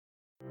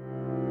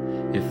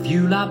if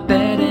you like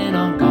betting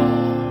on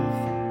golf.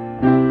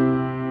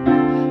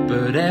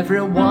 But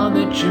everyone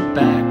that you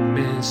back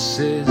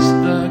misses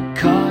the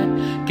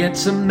cut. Get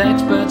some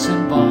experts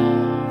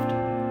involved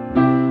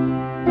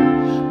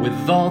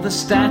with all the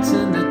stats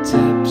and the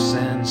tips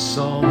and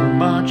so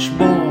much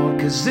more.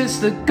 Cause it's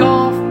the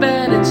golf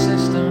betting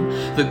system,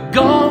 the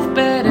golf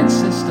betting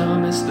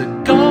system. It's the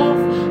golf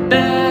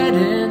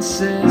betting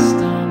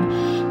system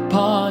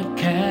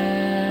podcast.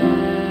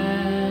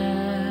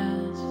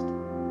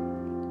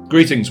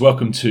 Greetings,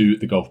 welcome to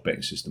the Golf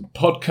Betting System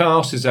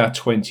podcast. Is our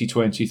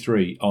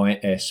 2023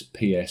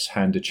 ISPS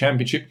Handa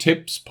Championship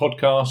Tips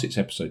podcast. It's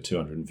episode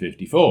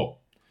 254.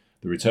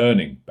 The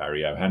returning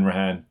Barry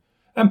O'Hanrahan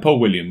and Paul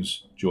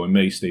Williams join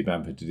me, Steve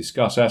Bamford, to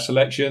discuss our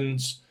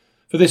selections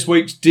for this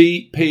week's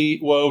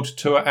DP World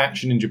Tour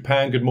action in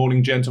Japan. Good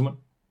morning, gentlemen.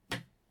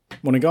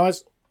 Morning,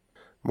 guys.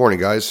 Morning,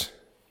 guys.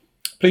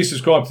 Please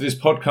subscribe to this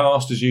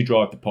podcast as you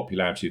drive the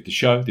popularity of the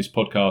show. This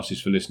podcast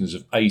is for listeners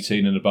of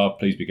 18 and above.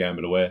 Please be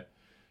gamble aware.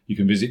 You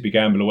can visit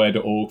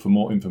begambleaware.org for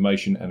more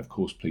information, and of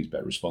course, please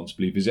bet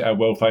responsibly. Visit our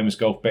world-famous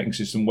golf betting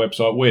system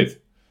website with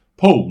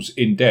Paul's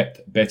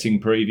in-depth betting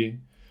preview,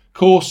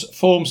 course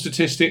form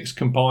statistics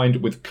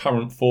combined with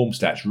current form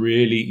stats,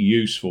 really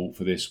useful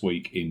for this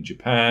week in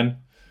Japan,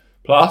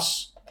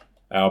 plus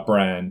our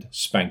brand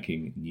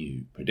spanking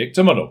new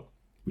predictor model,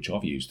 which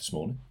I've used this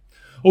morning.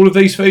 All of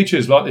these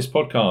features, like this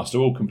podcast, are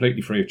all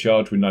completely free of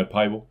charge with no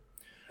paywall.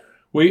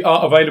 We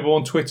are available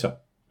on Twitter.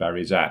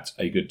 Barry is at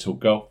A Good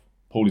Talk Golf.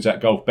 Paul is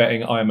at Golf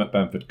Betting. I am at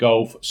Bamford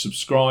Golf.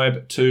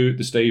 Subscribe to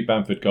the Steve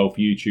Bamford Golf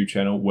YouTube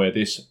channel where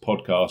this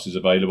podcast is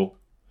available,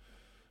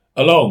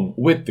 along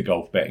with the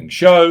Golf Betting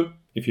Show.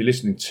 If you're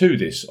listening to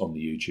this on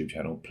the YouTube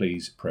channel,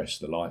 please press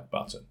the like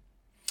button.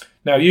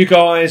 Now, you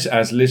guys,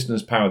 as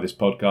listeners, power this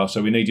podcast,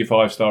 so we need your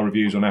 5-star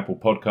reviews on Apple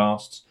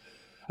Podcasts.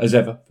 As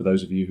ever, for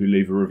those of you who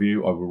leave a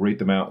review, I will read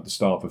them out at the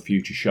start of a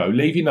future show.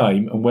 Leave your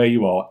name and where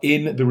you are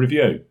in the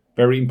review.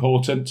 Very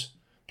important.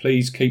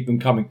 Please keep them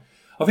coming.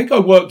 I think I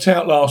worked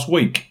out last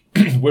week,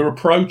 we're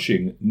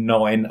approaching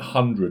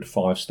 900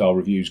 5-star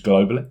reviews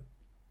globally.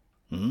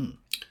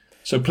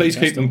 So please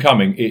keep them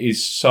coming. It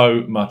is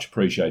so much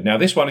appreciated. Now,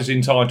 this one is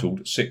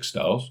entitled 6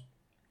 stars.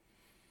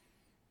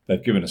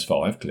 They've given us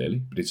 5,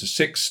 clearly, but it's a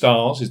 6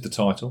 stars is the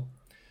title.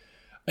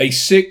 A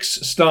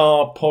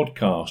 6-star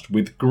podcast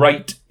with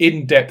great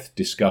in-depth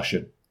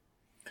discussion.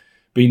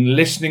 Been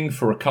listening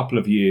for a couple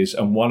of years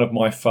and one of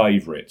my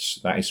favourites.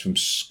 That is from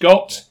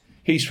Scott.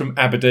 He's from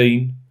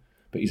Aberdeen,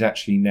 but he's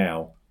actually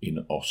now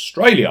in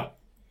Australia.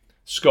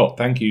 Scott,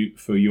 thank you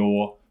for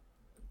your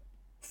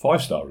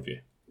 5-star review.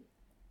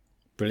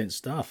 Brilliant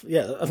stuff.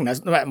 Yeah, I think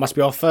that must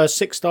be our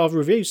first 6-star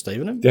review, Steve,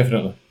 isn't it?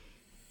 Definitely.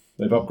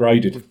 They've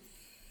upgraded.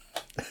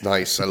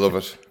 Nice, I love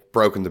it.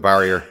 Broken the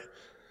barrier.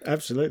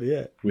 Absolutely,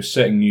 yeah. We're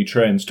setting new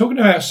trends. Talking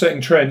about setting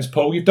trends,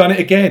 Paul, you've done it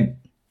again.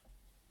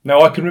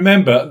 Now, I can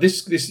remember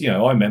this.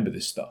 I remember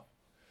this stuff.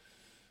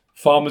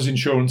 Farmers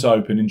Insurance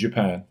Open in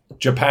Japan.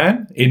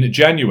 In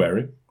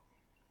January.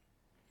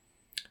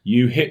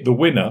 You hit the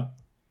winner,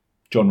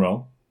 John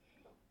Rahm.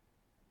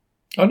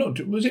 Oh, no,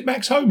 was it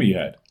Max Homa you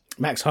had?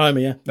 Max Homa,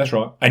 yeah. That's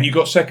right. And you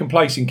got second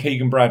place in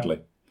Keegan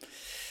Bradley.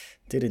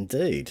 Did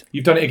indeed.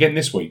 You've done it again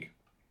this week.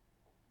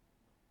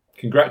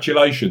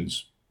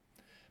 Congratulations.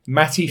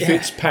 Matty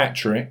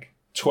Fitzpatrick,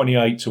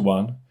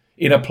 28-1,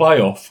 in a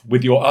playoff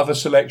with your other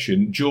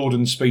selection,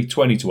 Jordan Spieth,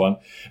 20-1,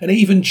 and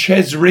even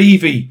Ches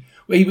Reavie,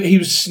 he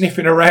was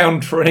sniffing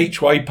around for an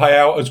each-way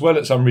payout as well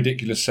at some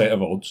ridiculous set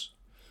of odds.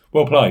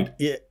 Well played.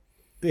 Yeah,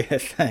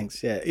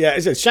 thanks. Yeah.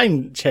 It's a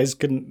shame Ches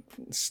couldn't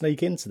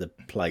sneak into the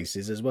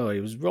places as well. He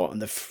was right on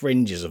the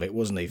fringes of it,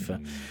 wasn't he, for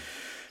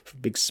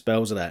big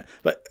spells of that.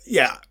 But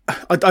yeah,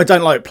 I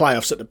don't like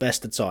playoffs at the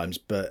best of times,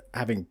 but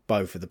having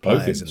both of the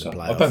players in the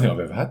playoffs, I don't think I've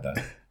ever had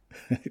that.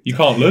 You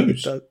can't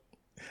lose.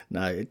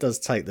 It does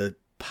take the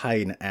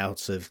pain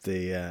out of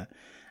the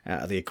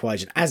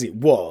equation. As it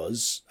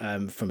was,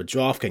 from a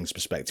DraftKings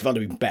perspective, I'd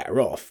have been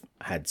better off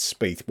had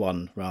Spieth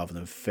won rather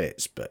than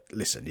Fitz. But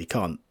listen, you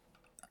can't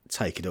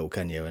take it all,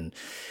 can you? And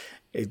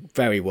a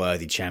very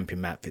worthy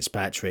champion, Matt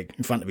Fitzpatrick,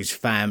 in front of his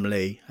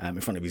family,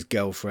 in front of his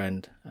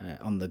girlfriend,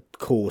 on the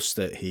course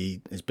that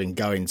he has been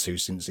going to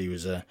since he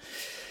was a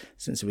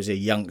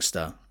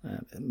youngster.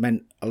 It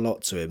meant a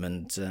lot to him,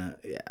 and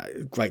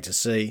great to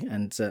see.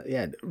 And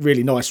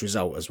really nice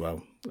result as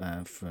well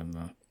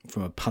from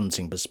a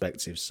punting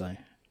perspective. So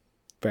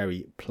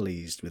very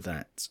pleased with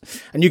that.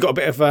 And you got a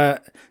bit of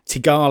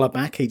Tigala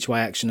back each way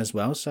action as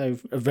well. So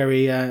a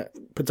very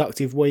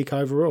productive week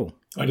overall.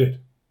 I did.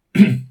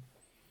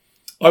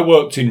 I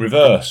worked in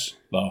reverse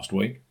last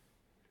week.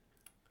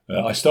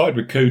 I started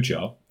with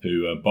Kuchar,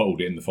 who bottled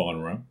it in the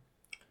final round.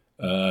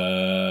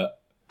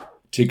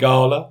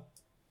 Tigala,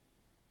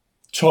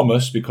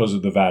 Thomas, because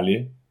of the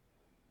value.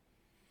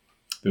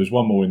 There was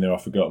one more in there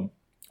I've forgotten.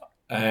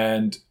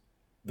 And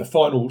the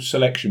final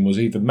selection was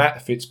either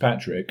Matt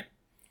Fitzpatrick,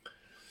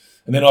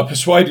 and then I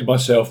persuaded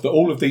myself that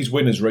all of these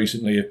winners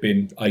recently have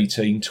been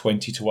 18,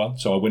 20-1,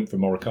 so I went for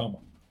Morikawa.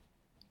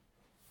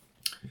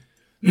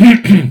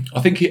 I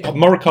think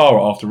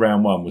Morikawa after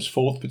round one was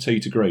fourth for tee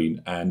to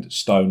green and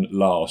Stone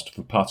last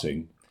for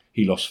putting.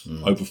 He lost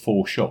over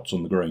 4 shots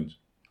on the greens.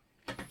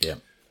 Yeah.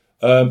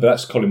 But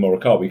that's Colin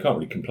Morikawa. You can't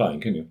really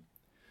complain, can you?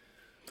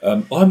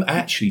 I'm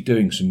actually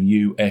doing some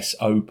US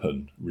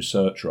Open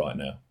research right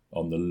now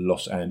on the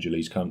Los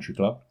Angeles Country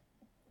Club.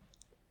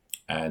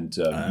 And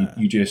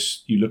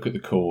you look at the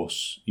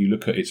course, you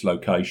look at its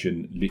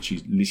location, this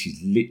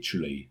is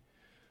literally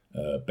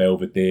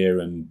Belvedere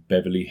and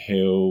Beverly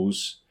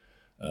Hills.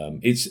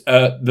 It's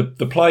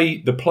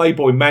the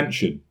Playboy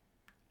Mansion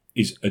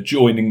is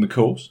adjoining the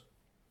course.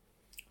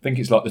 I think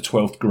it's like the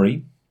 12th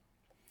green.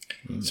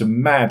 It's a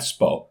mad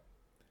spot.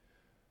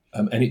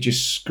 And it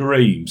just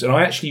screams. And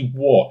I actually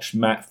watched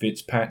Matt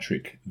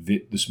Fitzpatrick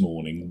this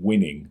morning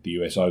winning the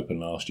US Open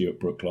last year at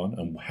Brookline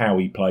and how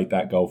he played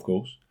that golf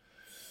course.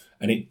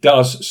 And it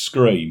does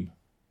scream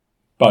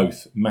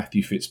both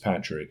Matthew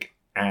Fitzpatrick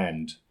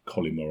and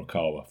Colin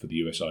Morikawa for the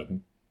US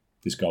Open,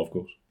 this golf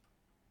course.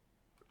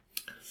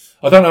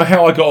 I don't know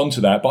how I got onto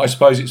that, but I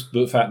suppose it's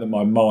the fact that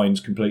my mind's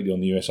completely on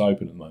the US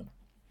Open at the moment,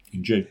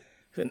 in June.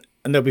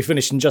 And they'll be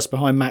finishing just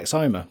behind Max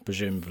Homer,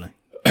 presumably.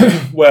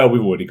 Well,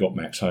 we've already got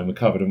Max Homer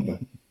covered,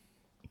 haven't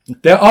we?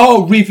 There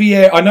are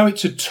Riviera. I know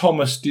it's a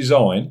Thomas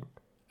design,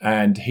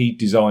 and he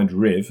designed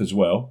Riv as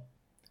well.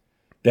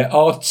 There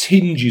are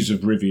tinges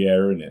of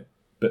Riviera in it,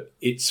 but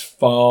it's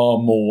far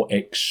more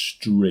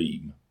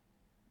extreme.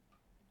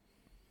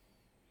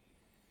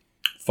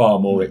 Far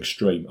more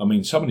extreme. I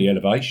mean, some of the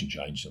elevation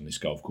changes on this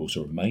golf course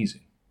are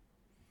amazing.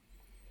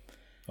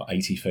 Like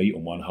 80 feet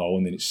on one hole,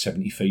 and then it's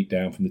 70 feet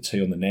down from the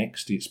tee on the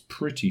next. It's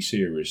pretty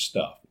serious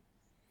stuff.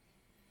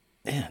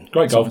 Yeah,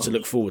 great golf to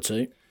look forward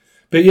to.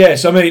 But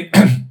yes, I mean,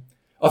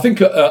 I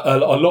think a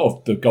lot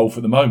of the golf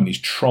at the moment is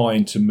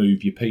trying to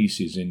move your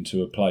pieces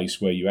into a place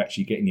where you're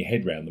actually getting your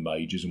head around the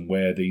majors and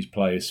where these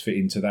players fit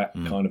into that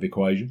kind of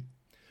equation.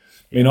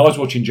 I mean, I was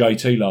watching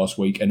JT last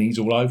week and he's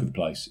all over the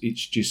place.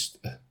 It's just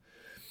at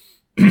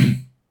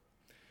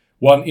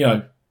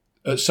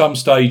some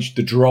stage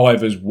the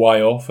driver's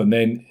way off and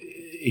then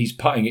he's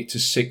putting it to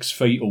 6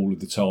 feet all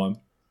of the time.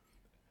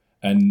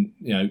 And,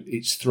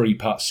 it's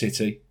 3-putt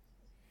city.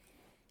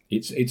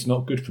 It's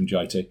not good from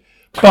JT.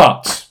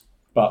 But,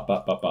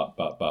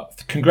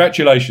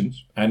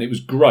 congratulations. And it was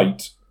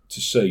great to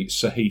see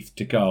Sahith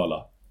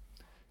Theegala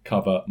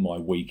cover my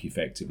week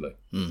effectively.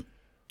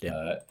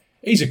 Yeah.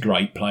 He's a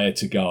great player,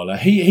 Theegala.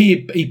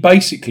 He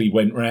basically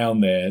went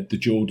round there the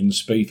Jordan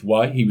Spieth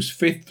way. He was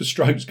 5th for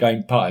strokes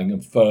gained putting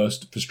and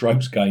 1st for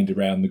strokes gained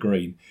around the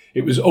green.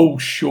 It was all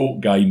short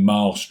game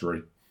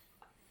mastery.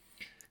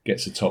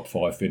 Gets a top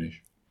 5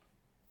 finish.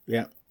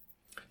 Yeah.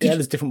 Yeah,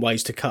 there's different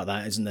ways to cut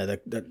that, isn't there?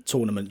 The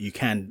tournament, you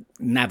can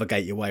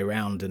navigate your way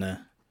around in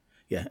a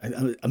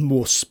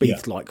more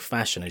Spieth-like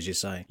fashion, as you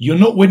say. You're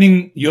not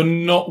winning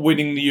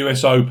the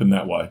US Open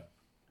that way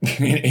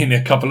in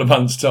a couple of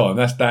months' time.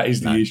 That is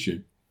the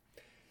issue.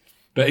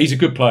 But he's a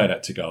good player,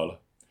 that Theegala.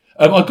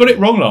 I got it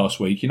wrong last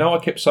week. I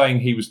kept saying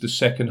he was the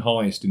second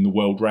highest in the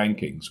world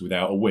rankings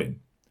without a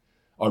win.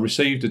 I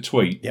received a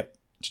tweet to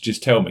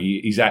just tell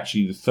me he's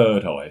actually the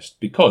 3rd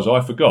highest because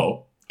I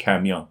forgot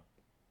Cam Young.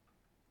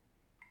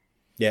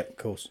 Yeah, of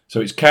course. So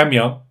it's Cam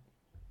Young.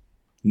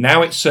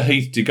 Now it's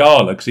Sahith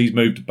Theegala because he's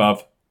moved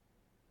above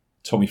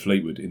Tommy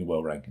Fleetwood in the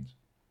world rankings.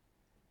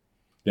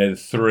 They're the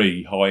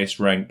 3 highest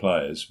ranked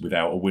players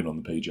without a win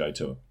on the PGA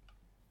Tour.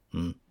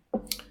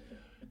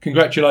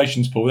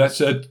 Congratulations, Paul. That's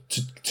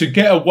to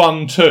get a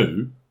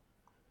 1-2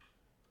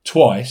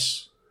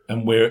 twice,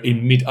 and we're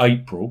in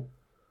mid-April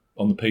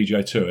on the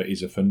PGA Tour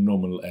is a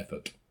phenomenal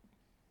effort.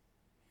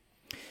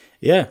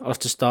 Yeah, I'll have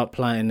to start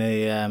playing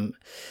the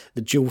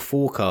dual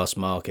forecast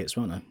markets,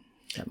 won't I?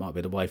 That might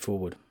be the way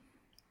forward.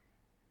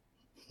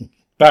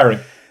 Barry,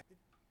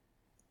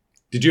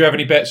 did you have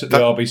any bets at the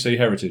RBC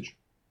Heritage?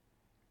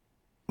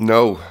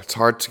 No, it's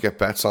hard to get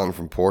bets on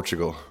from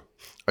Portugal.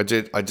 I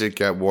did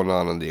get one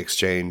on the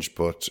exchange,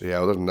 but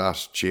yeah, other than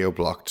that,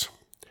 geo-blocked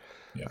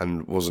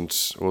and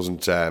wasn't.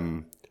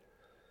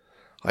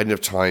 I didn't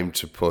have time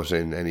to put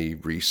in any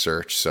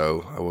research,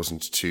 so I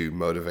wasn't too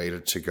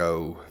motivated to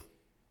go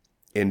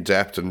in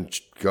depth and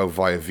go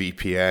via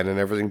VPN and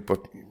everything.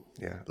 But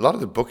yeah, a lot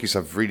of the bookies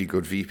have really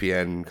good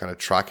VPN kind of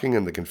tracking,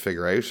 and they can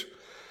figure out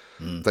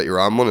that you're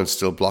on one and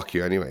still block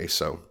you anyway.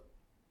 So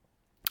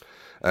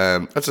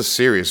that's a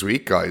serious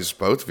week, guys,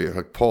 both of you.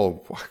 Like,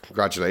 Paul,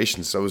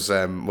 congratulations. That was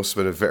must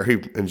have been a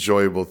very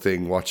enjoyable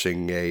thing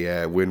watching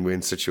a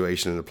win-win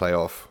situation in the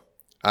playoff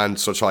and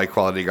such high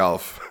quality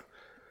golf.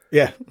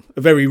 Yeah,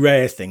 a very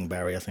rare thing,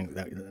 Barry. I think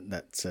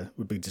that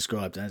would be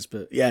described as.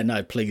 But yeah,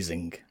 no,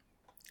 pleasing.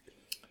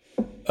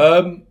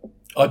 I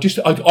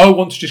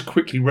want to just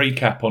quickly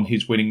recap on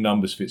his winning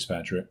numbers,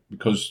 Fitzpatrick,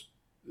 because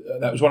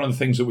that was one of the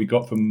things that we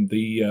got from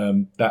the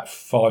that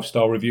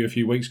 5-star review a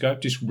few weeks ago.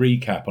 Just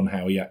recap on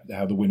how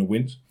the winner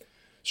wins.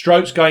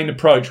 Strokes gained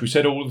approach. We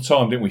said all the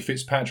time, didn't we?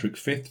 Fitzpatrick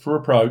 5th for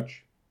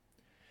approach.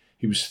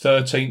 He was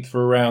 13th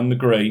for around the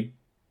green.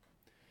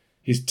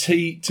 His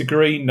tee to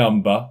green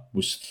number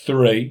was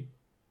 3.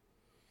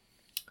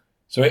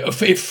 So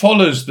it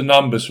follows the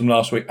numbers from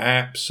last week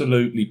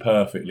absolutely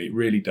perfectly. It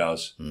really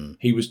does.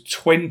 He was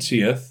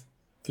 20th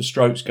for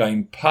strokes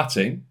gained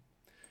putting,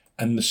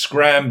 and the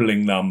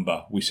scrambling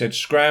number. We said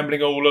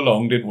scrambling all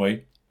along, didn't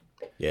we?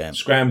 Yeah.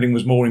 Scrambling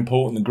was more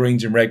important than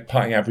greens and reg,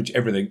 putting average,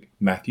 everything.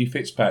 Matthew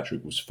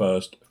Fitzpatrick was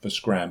first for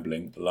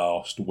scrambling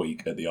last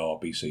week at the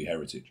RBC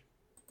Heritage.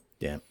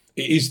 Yeah.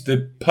 It is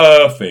the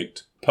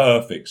perfect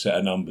set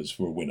of numbers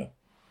for a winner.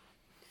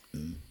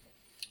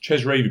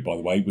 Ches Reavie, by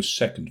the way, was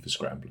second for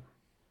scrambling.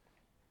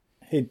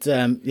 He'd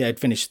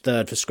finished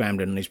third for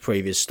scrambling on his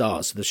previous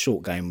start, so the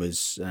short game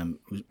was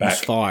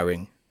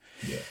firing.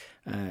 Yeah.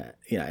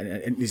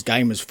 And his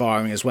game was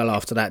firing as well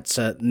after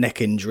that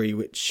neck injury,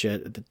 which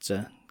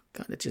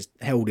kind of just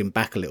held him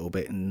back a little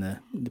bit in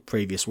the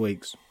previous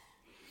weeks.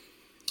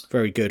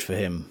 Very good for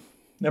him.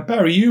 Now,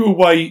 Barry, you were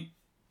away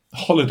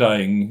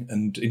holidaying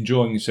and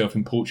enjoying yourself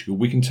in Portugal.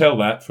 We can tell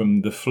that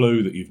from the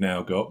flu that you've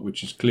now got,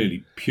 which is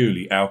clearly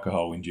purely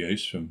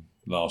alcohol-induced from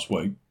last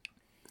week.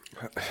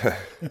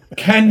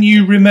 Can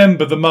you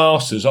remember the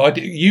Masters?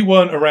 You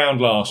weren't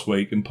around last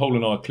week, and Paul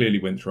and I clearly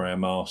went through our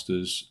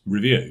Masters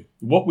review.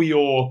 What were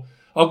your...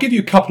 I'll give you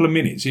a couple of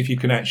minutes if you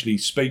can actually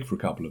speak for a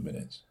couple of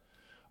minutes.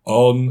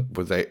 On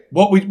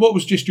what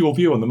was just your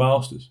view on the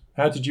Masters?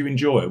 How did you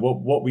enjoy it?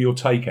 What were your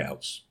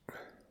takeouts?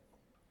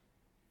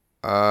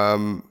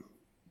 Ram,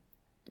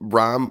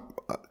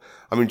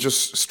 I mean,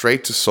 just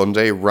straight to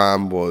Sunday,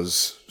 Ram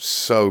was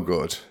so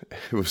good.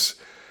 It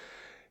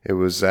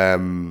was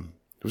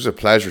a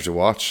pleasure to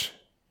watch.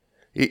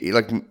 He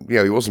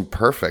wasn't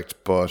perfect,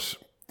 but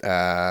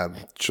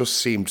just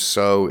seemed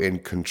so in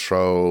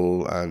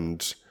control,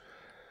 and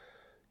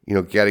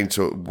getting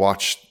to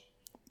watch.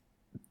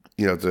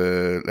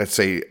 Let's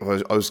say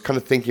I was kind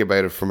of thinking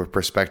about it from a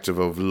perspective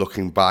of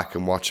looking back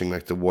and watching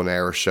like the 1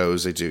 hour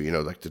shows they do,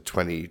 like the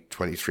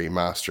 2023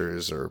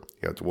 Masters or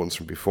the ones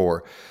from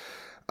before.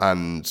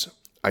 And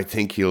I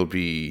think he'll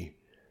be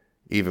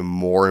even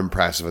more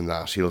impressive in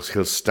that. He'll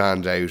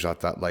stand out at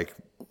that like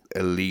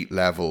elite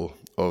level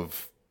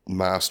of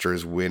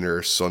Masters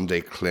winner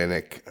Sunday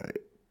clinic.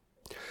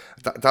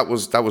 That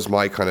was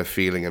my kind of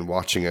feeling in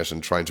watching it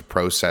and trying to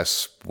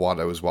process what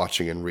I was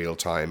watching in real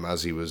time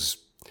as he was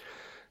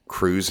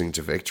cruising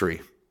to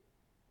victory.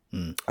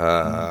 And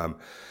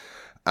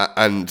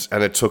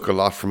it took a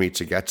lot for me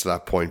to get to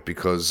that point,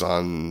 because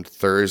on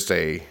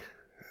Thursday,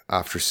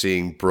 after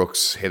seeing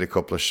Brooks hit a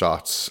couple of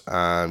shots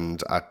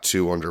and at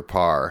 2 under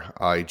par,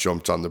 I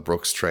jumped on the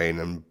Brooks train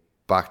and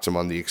backed him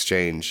on the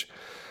exchange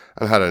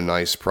and had a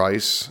nice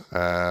price.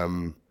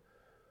 So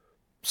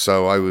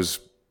I was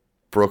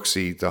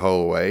Brooksy the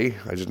whole way.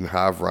 I didn't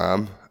have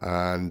Ram,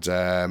 and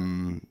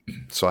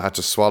so I had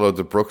to swallow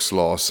the Brooks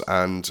loss,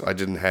 and I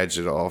didn't hedge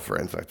it off or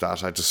anything like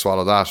that. I had to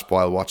swallow that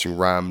while watching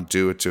Ram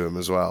do it to him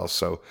as well.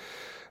 So,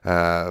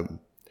 that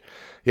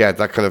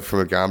kind of from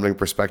a gambling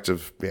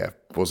perspective,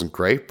 wasn't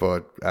great,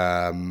 but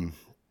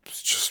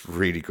it's just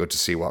really good to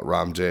see what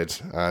Ram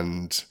did,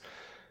 and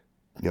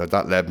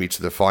that led me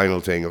to the final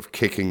thing of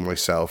kicking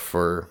myself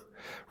for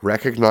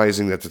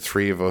recognizing that the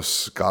three of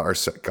us got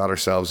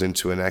ourselves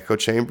into an echo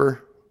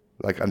chamber,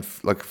 and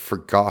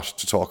forgot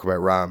to talk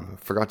about Ram,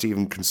 forgot to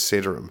even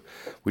consider him.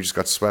 We just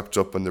got swept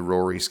up in the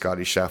Rory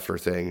Scotty Scheffler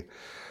thing,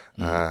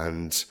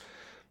 and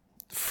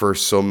for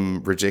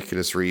some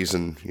ridiculous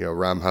reason,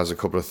 Ram has a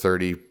couple of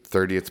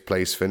 30th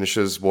place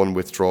finishes, one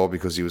withdrawal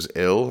because he was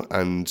ill,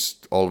 and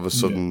all of a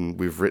sudden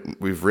we've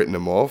written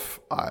him off.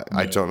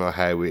 I don't know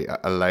how we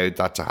allowed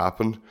that to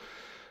happen.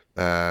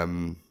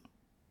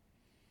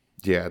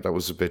 That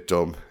was a bit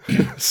dumb.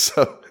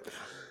 So,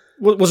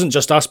 well, it wasn't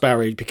just us,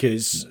 Barry,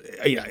 because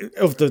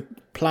of the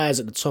players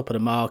at the top of the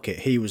market,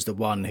 he was the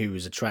one who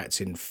was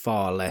attracting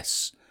far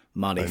less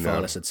money,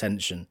 far less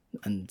attention,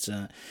 and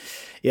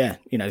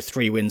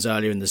 3 wins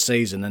earlier in the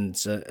season, and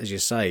as you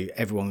say,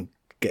 everyone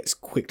gets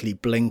quickly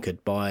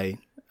blinkered by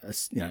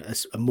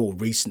a more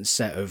recent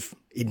set of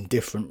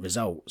indifferent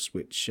results,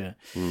 which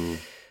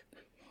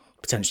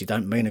potentially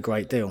don't mean a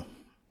great deal.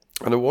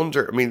 And I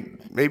wonder,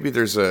 maybe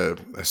there's a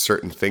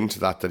certain thing to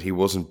that he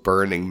wasn't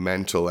burning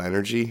mental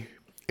energy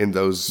in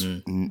those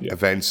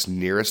events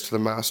nearest to the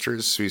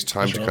Masters, so he's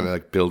time to kind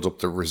of build up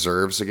the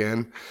reserves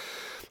again.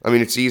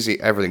 It's easy,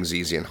 everything's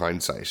easy in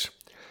hindsight.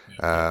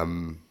 My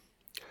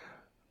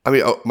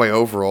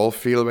overall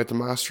feel about the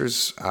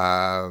Masters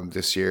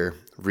this year,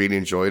 really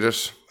enjoyed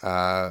it.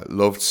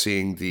 Loved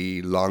seeing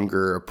the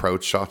longer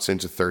approach shots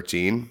into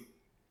 13.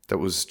 That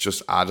was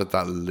just added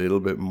that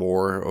little bit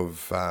more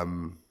of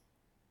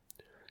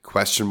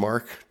question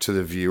mark to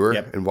the viewer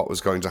in what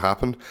was going to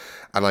happen.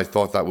 And I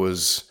thought that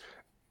was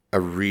a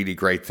really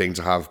great thing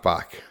to have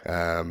back.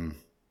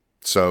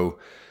 So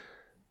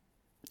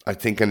I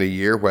think in a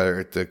year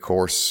where the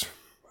course,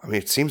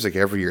 it seems like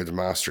every year the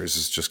Masters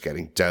is just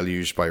getting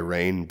deluged by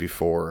rain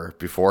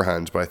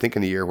beforehand. But I think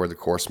in a year where the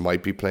course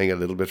might be playing a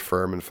little bit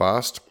firm and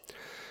fast,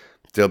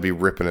 they'll be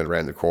ripping it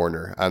around the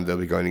corner, and they'll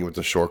be going in with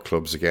the short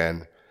clubs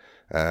again.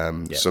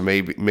 So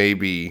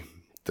maybe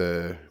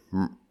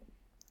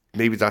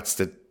that's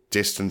the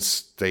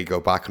distance, they go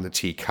back on the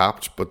tee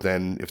capped, but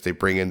then if they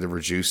bring in the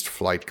reduced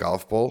flight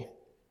golf ball,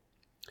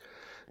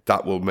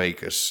 that will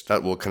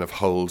kind of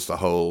hold the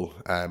hole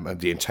and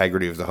the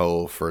integrity of the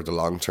hole for the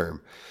long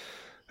term.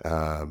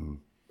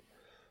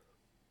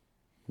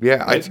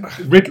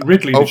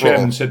 Ridley,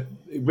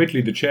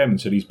 the chairman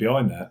said he's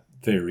behind that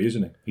theory,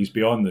 isn't he? He's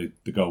behind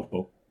the golf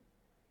ball.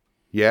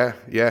 Yeah.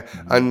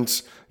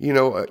 And,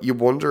 you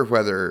wonder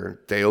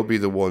whether they'll be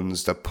the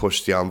ones that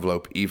push the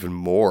envelope even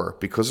more.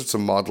 Because it's a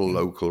model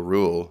local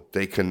rule,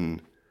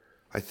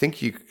 I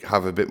think you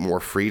have a bit more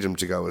freedom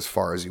to go as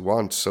far as you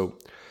want. So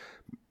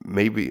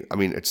maybe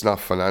it's not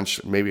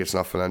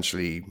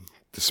financially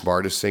the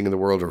smartest thing in the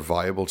world or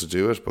viable to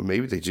do it, but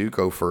maybe they do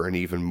go for an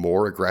even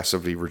more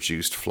aggressively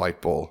reduced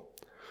flight ball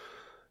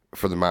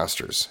for the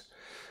Masters.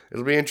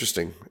 It'll be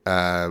interesting.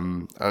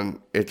 And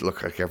it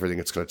looks like everything,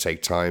 it's going to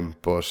take time,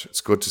 but it's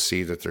good to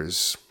see that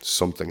there's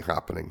something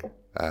happening.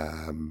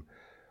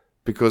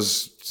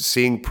 Because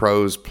seeing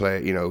pros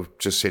play,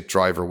 just hit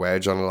driver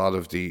wedge on a lot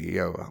of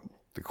the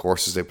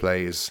courses they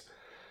play is,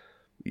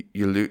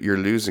 you're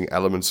losing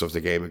elements of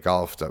the game of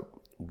golf that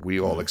we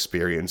all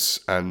experience,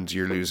 and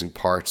you're losing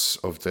parts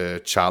of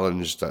the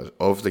challenge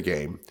of the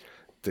game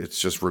that's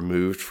just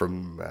removed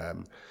from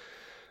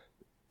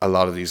a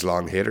lot of these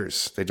long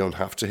hitters. They don't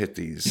have to hit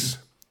these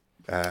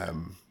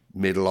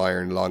middle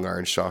iron, long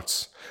iron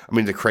shots. I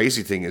mean, the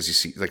crazy thing is, you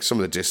see like some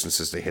of the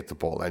distances they hit the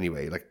ball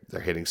anyway, like they're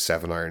hitting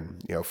 7 iron,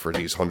 for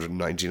these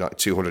 199,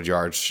 200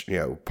 yards,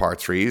 par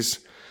threes.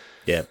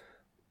 Yeah.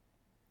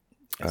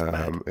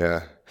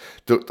 Yeah.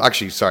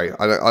 Actually, sorry.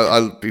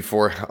 I'll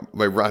before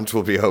my rant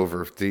will be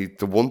over.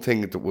 The one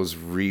thing that was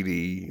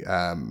really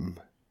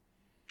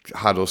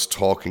had us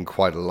talking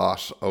quite a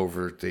lot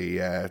over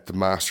the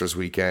Masters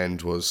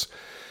weekend was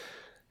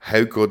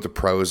how good the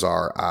pros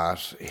are at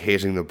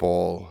hitting the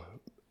ball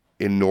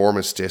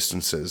enormous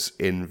distances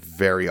in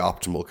very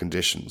optimal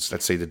conditions.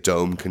 Let's say the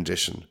dome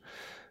condition,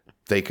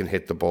 they can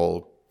hit the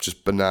ball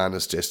just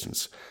bananas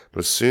distance. But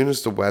as soon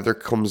as the weather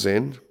comes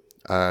in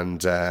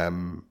and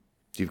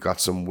you've got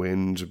some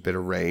wind, a bit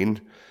of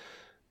rain,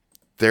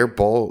 their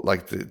ball,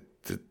 like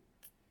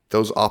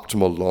those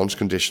optimal launch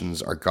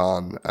conditions are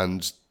gone,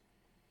 and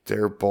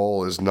their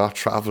ball is not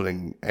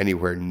traveling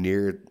anywhere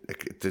near.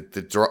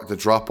 The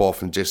drop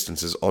off in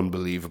distance is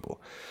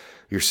unbelievable.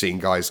 You're seeing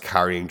guys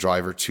carrying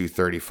driver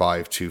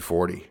 235,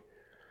 240,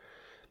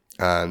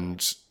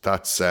 and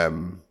that's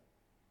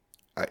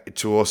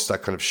to us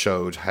that kind of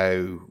showed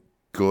how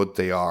good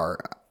they are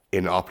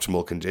in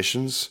optimal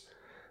conditions.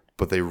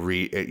 But they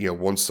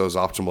once those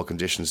optimal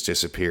conditions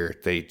disappear,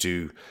 they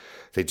do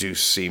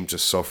seem to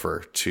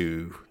suffer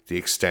to the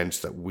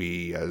extent that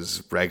we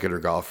as regular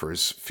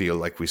golfers feel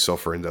like we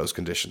suffer in those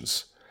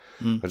conditions.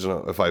 I don't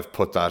know if I've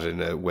put that in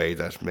a way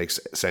that makes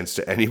sense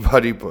to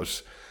anybody,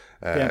 but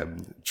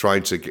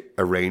trying to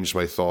arrange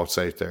my thoughts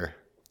out there.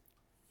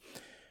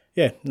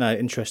 Yeah, no,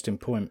 interesting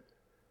point.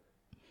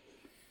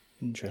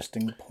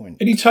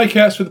 Any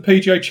takeouts for the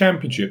PGA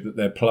Championship that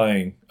they're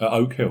playing at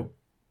Oak Hill?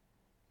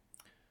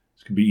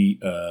 It's going to be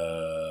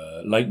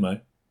late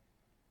May.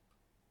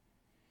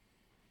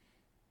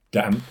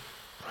 Damp,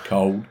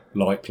 cold,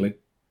 likely,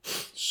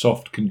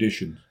 soft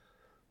conditions.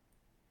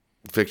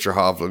 Victor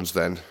Hovland's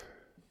then.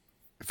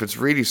 If it's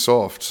really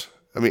soft,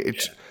 and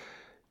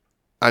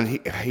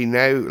he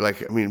now,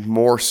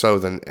 more so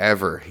than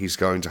ever, he's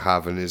going to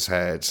have in his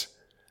head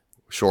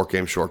short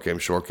game.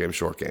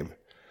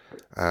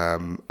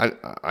 And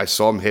I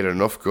saw him hit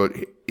enough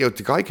good.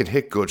 The guy can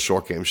hit good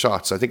short game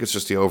shots. I think it's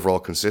just the overall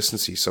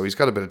consistency. So he's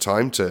got a bit of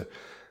time to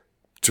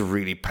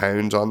really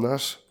pound on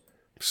that.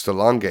 Just the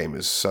long game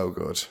is so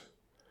good.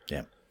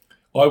 Yeah.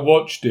 I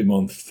watched him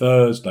on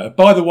Thursday.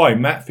 By the way,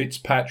 Matt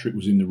Fitzpatrick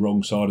was in the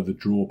wrong side of the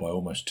draw by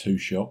almost 2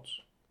 shots.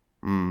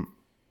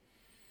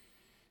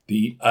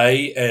 The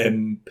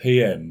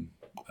AM/PM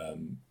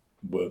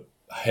were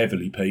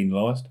heavily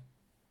penalised.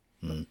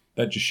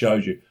 That just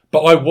shows you.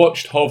 But I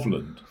watched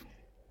Hovland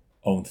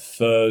on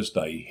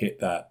Thursday hit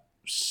that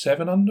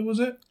 7 under, was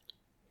it?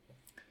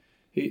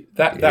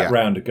 That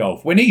round of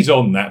golf. When he's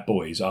on, that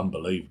boy is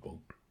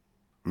unbelievable.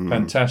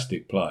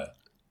 Fantastic player.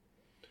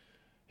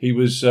 He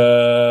was,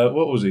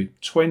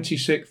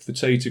 26th for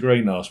tee to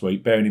green last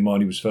week, bearing in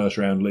mind he was first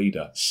round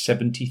leader,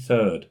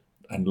 73rd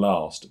and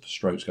last for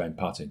strokes gained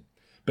putting.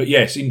 But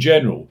yes, in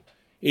general,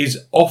 his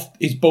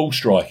ball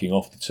striking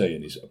off the tee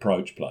and his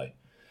approach play,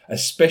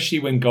 especially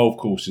when golf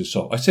courses are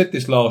soft. I said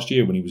this last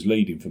year when he was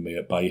leading for me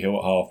at Bay Hill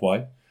at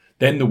halfway.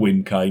 Then the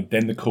wind came,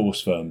 then the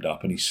course firmed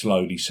up and he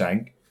slowly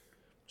sank.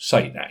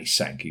 Saying that, he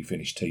sank, he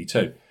finished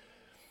T2.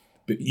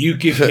 But you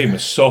give him a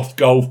soft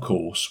golf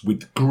course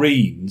with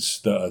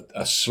greens that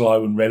are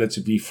slow and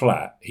relatively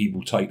flat, he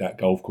will take that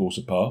golf course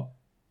apart.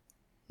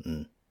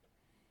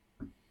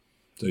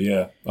 So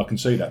yeah, I can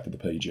see that for the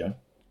PGA.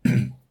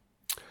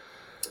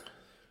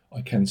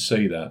 I can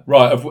see that.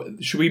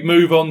 Right, should we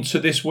move on to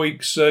this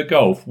week's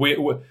golf?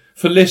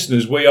 For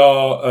listeners,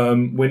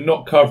 we're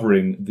not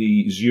covering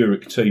the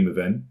Zurich team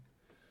event.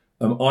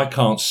 I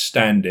can't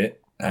stand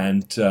it,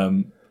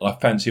 and I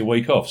fancy a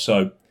week off.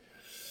 So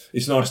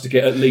it's nice to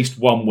get at least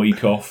 1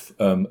 week off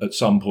at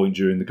some point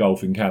during the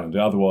golfing calendar.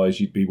 Otherwise,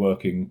 you'd be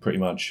working pretty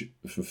much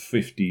for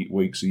 50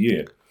 weeks a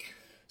year.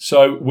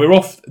 So we're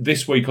off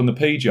this week on the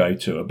PGA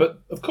Tour.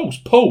 But, of course,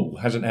 Paul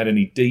hasn't had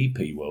any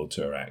DP World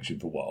Tour action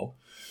for a while.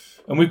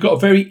 And we've got a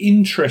very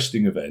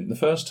interesting event. The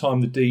first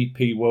time the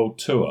DP World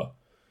Tour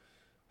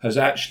has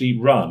actually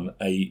run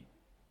an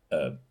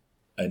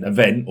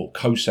event or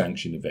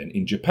co-sanctioned event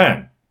in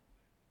Japan.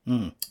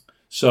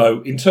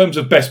 So in terms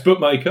of best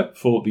bookmaker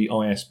for the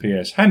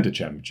ISPS Handa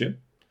Championship,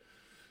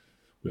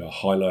 we are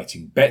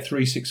highlighting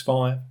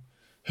Bet365,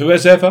 who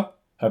as ever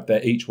have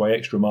their each way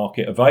extra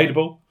market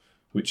available,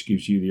 which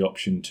gives you the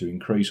option to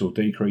increase or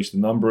decrease the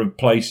number of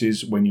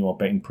places when you are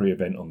betting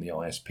pre-event on the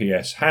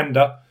ISPS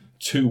Handa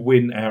to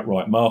win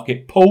outright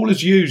market. Paul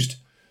has used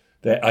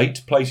their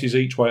 8 places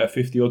each way at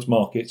 50 odds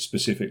market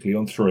specifically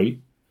on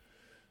 3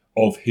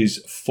 of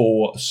his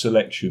 4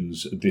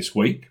 selections this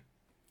week.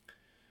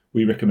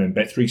 We recommend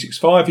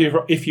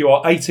Bet365 if you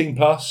are 18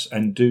 plus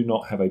and do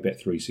not have a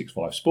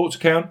Bet365 sports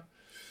account.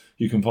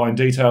 You can find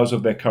details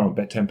of their current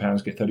bet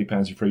 £10, get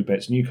 £30 in free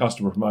bets, new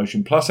customer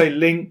promotion, plus a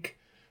link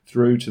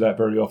through to that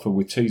very offer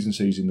with T's and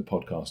C's in the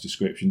podcast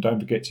description. Don't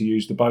forget to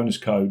use the bonus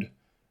code.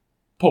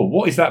 Paul,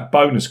 what is that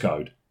bonus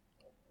code?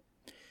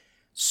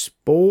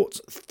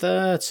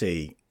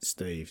 Sport30,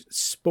 Steve.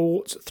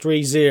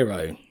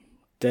 Sport30.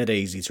 Dead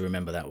easy to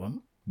remember that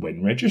one.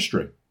 When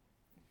registering.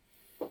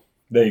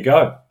 There you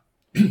go.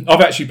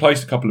 I've actually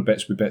placed a couple of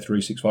bets with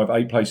Bet365,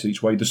 8 places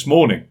each way this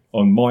morning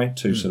on my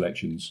 2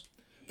 selections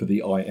for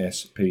the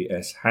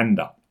ISPS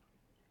Handa.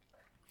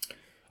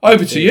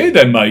 Over to you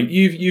then, mate.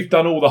 You've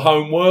done all the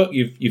homework.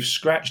 You've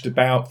scratched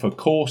about for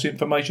course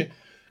information.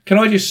 Can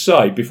I just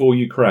say before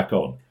you crack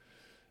on,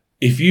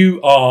 if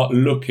you are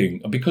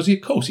looking, because of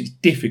course it's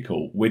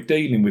difficult, we're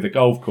dealing with a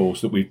golf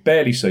course that we've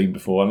barely seen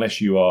before, unless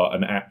you are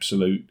an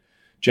absolute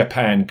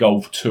Japan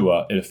Golf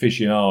Tour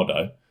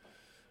aficionado.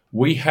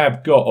 We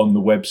have got on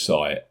the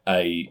website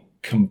a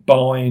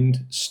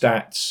combined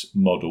stats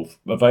model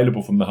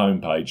available from the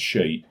homepage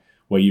sheet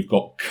where you've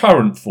got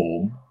current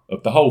form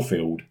of the whole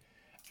field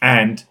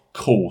and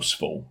course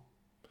form,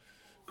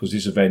 because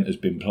this event has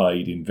been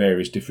played in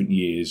various different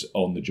years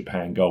on the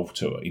Japan Golf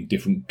Tour in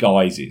different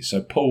guises.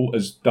 So Paul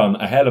has done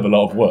a hell of a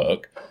lot of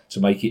work to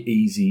make it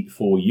easy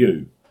for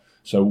you.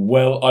 So,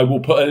 I will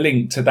put a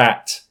link to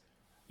that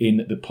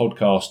in the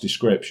podcast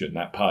description,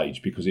 that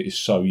page, because it is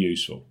so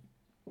useful.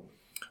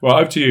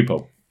 Right, over to you,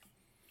 Paul.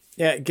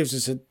 Yeah, it gives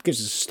us a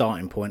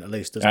starting point at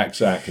least, doesn't it?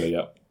 Exactly,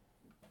 yeah.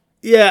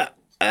 Yeah,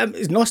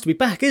 it's nice to be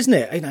back, isn't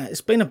it? You know,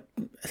 it's been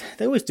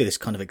they always do this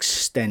kind of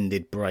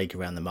extended break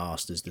around the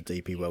Masters, the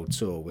DP World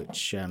Tour,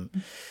 which I've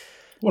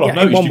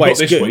noticed you've got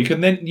this week,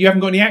 and then you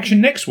haven't got any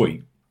action next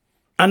week.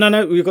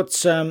 No, we've got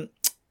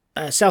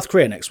South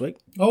Korea next week.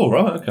 Oh,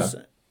 right,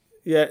 okay.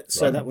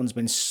 So that one's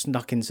been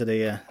snuck into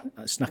the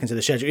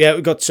schedule. Yeah,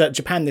 we've got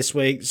Japan this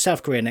week,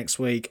 South Korea next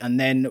week, and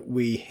then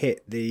we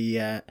hit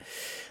the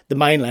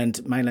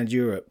mainland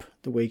Europe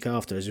the week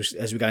after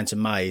as we go into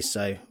May.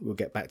 So we'll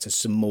get back to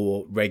some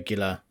more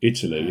regular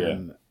Italy,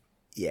 and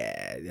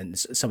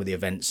some of the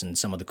events and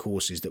some of the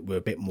courses that we're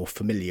a bit more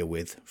familiar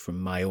with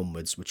from May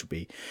onwards, which will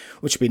be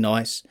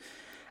nice.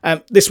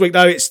 This week,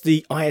 though, it's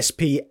the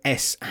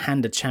ISPS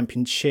Handa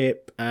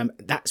Championship.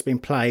 This is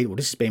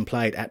being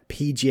played at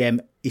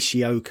PGM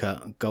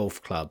Ishioka Golf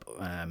Club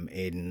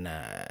in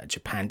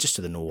Japan, just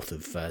to the north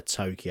of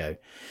Tokyo,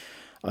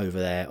 over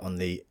there on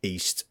the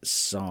east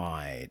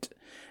side.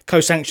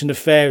 Co-sanctioned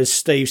affair, as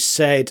Steve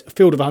said, a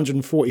field of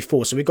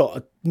 144. So we've got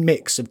a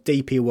mix of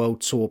DP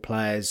World Tour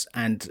players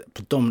and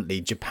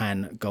predominantly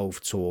Japan Golf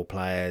Tour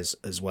players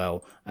as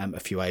well. A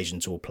few Asian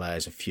Tour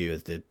players, a few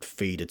of the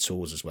feeder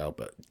tours as well.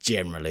 But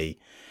generally,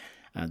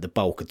 the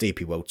bulk of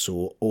DP World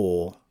Tour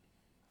or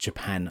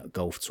Japan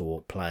Golf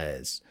Tour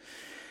players.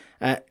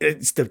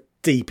 It's the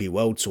DP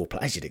World Tour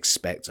players, as you'd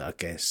expect, I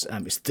guess.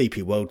 It's the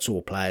DP World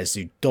Tour players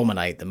who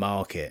dominate the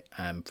market.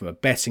 From a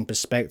betting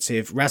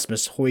perspective,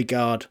 Rasmus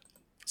Højgaard,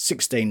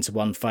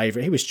 16-1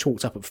 favourite. He was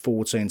chalked up at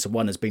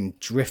 14-1, has been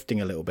drifting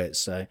a little bit.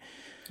 So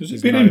has he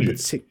been injured?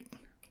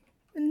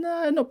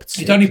 No, not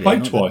particularly. He's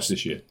only played twice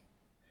this year.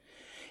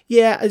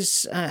 Yeah,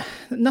 it's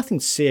nothing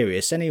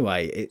serious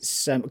anyway.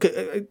 It's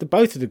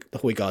both of the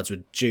Højgaards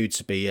were due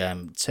to be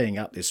teeing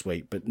up this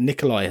week, but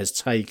Nikolai has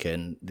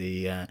taken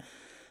the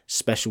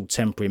special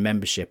temporary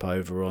membership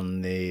over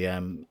on the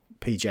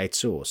PGA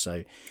Tour,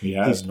 so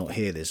he's not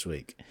here this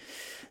week.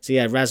 So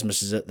yeah,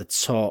 Rasmus is at the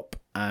top.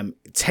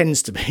 It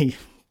tends to be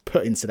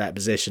put into that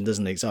position,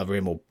 doesn't it? It's either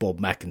him or Bob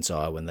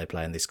McIntyre when they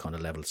play in this kind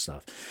of level of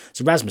stuff.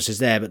 So Rasmus is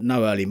there, but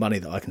no early money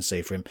that I can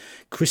see for him.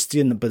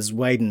 Christian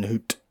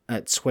Bezuidenhout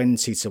at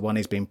 20-1.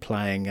 He's been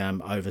playing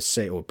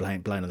overseas or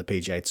playing on the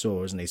PGA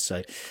Tour, isn't he?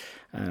 So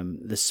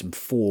there's some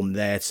form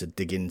there to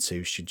dig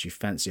into should you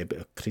fancy a bit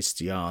of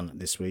Christian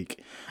this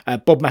week.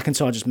 Bob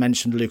McIntyre just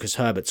mentioned Lucas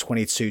Herbert,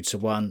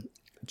 22-1.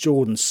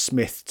 Jordan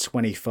Smith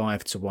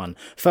 25-1.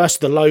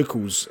 First of the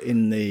locals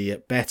in the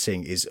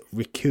betting is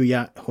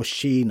Rikuya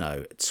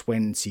Hoshino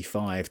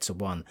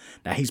 25-1.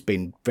 Now he's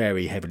been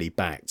very heavily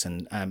backed,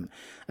 and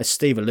as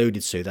Steve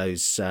alluded to,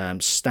 those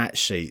stat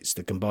sheets,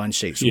 the combined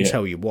sheets, will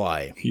tell you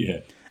why.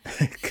 Yeah,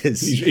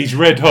 because he's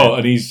red hot,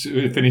 and he's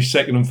finished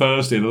second and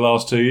first in the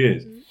last 2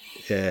 years.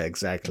 Yeah,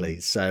 exactly.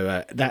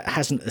 So that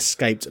hasn't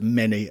escaped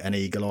many an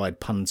eagle-eyed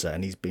punter,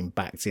 and he's been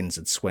backed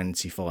into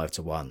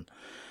 25-1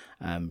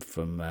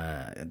 from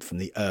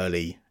the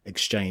early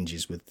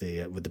exchanges with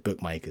the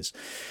bookmakers.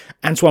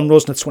 Antoine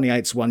Rosner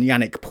 28-1,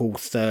 Yannick Paul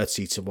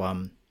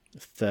 30-1,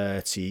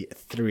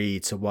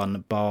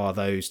 33-1, bar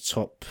those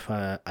top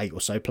 8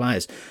 or so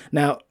players.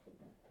 Now,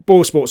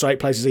 Ball Sports are 8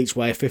 places each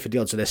way, a fifth of the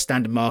odds of their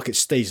standard market.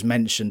 Steve's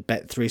mentioned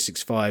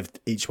Bet365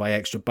 each way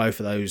extra. Both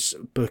of those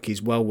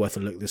bookies well worth a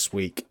look this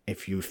week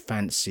if you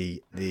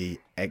fancy the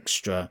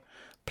extra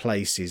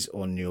places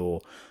on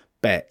your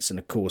bets. And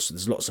of course,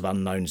 there's lots of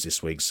unknowns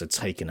this week, so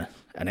taking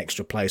an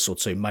extra place or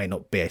two may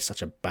not be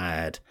such a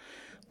bad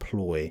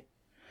ploy,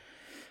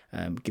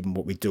 given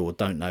what we do or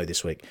don't know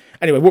this week.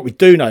 Anyway, what we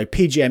do know,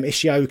 PGM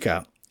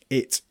Ishioka.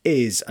 It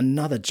is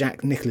another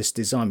Jack Nicklaus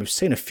design. We've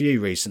seen a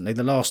few recently.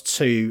 The last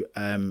 2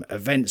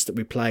 events that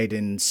we played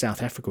in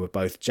South Africa were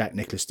both Jack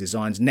Nicklaus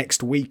designs.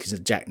 Next week is a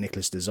Jack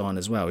Nicklaus design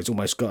as well. He's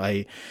almost got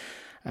a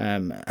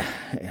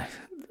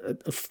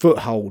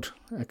foothold,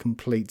 a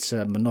complete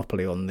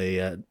monopoly on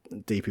the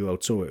DP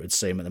World Tour, it would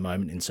seem, at the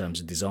moment in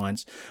terms of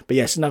designs. But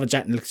yes, another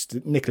Jack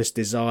Nicklaus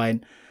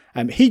design.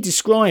 He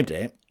described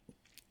it,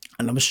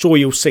 and I'm sure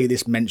you'll see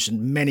this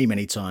mentioned many,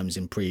 many times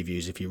in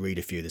previews if you read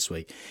a few this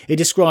week. He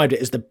described it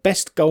as the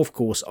best golf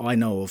course I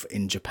know of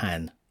in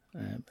Japan.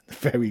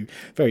 Very,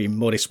 very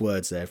modest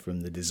words there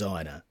from the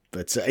designer.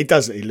 But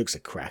it looks a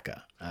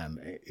cracker.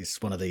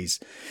 It's one of these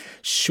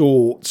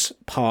short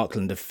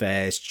parkland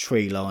affairs,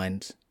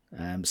 tree-lined,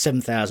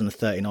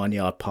 7,039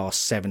 yard par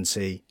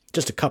 70,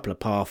 just a couple of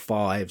par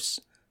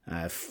 5s,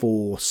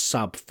 4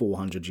 sub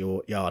 400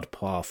 yard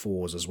par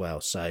 4s as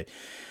well. So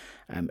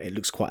it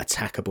looks quite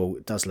attackable.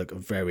 It does look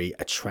very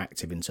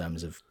attractive in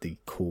terms of the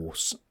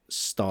course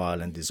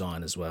style and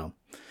design as well.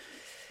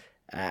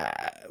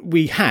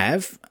 We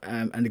have,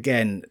 and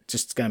again,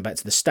 just going back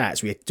to the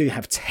stats, we do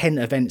have 10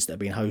 events that have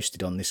been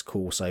hosted on this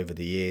course over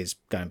the years,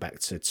 going back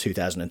to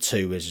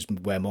 2002, which is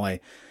where my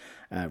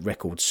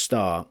records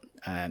start.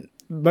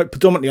 But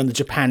predominantly on the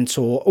Japan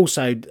Tour,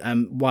 also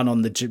one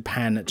on the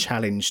Japan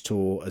Challenge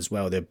Tour as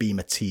well, the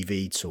Bima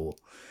TV Tour.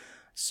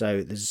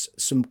 So there's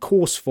some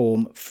course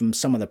form from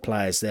some of the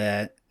players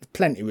there.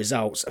 Plenty of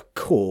results. Of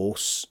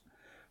course,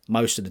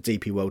 most of the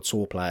DP World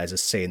Tour players are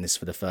seeing this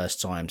for the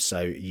first time,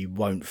 so you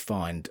won't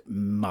find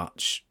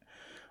much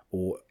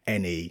or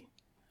any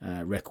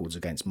records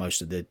against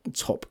most of the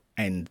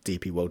top-end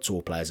DP World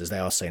Tour players as they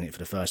are seeing it for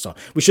the first time.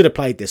 We should have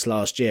played this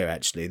last year,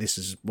 actually. This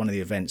is one of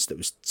the events that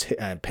was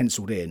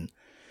penciled in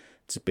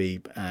to be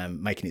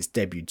making its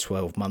debut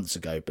 12 months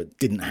ago, but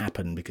didn't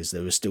happen because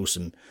there was still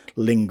some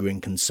lingering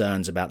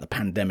concerns about the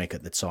pandemic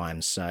at the time.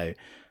 So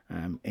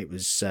it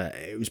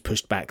was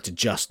pushed back to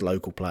just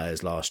local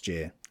players last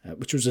year,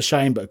 which was a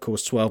shame. But of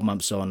course, 12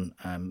 months on,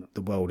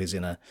 the world is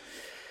in a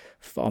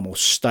far more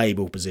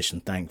stable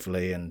position,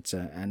 thankfully,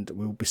 and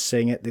we'll be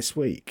seeing it this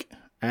week.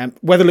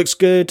 Weather looks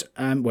good.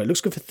 Well, it looks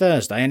good for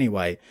Thursday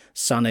anyway.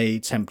 Sunny,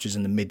 temperatures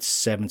in the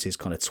mid-70s,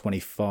 kind of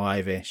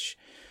 25-ish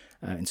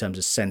in terms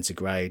of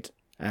centigrade.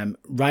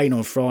 Rain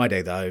on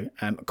Friday, though.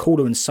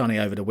 Cooler and sunny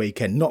over the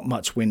weekend. Not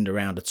much wind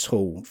around at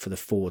all for the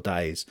 4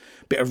 days.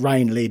 Bit of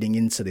rain leading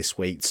into this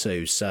week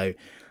too. So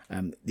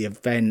the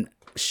event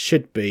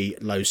should be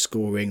low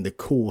scoring. The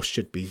course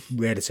should be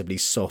relatively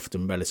soft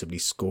and relatively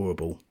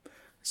scoreable.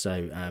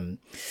 So,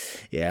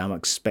 yeah, I'm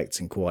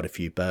expecting quite a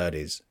few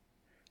birdies.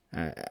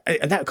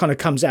 And that kind of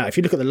comes out. If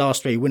you look at the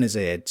last 3 winners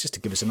here, just to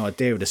give us an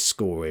idea of the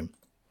scoring.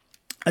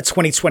 At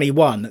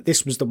 2021,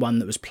 this was the one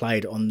that was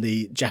played on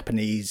the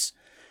Japanese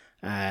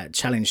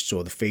Challenge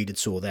Tour, the feeder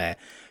tour there.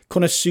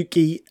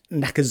 Konosuke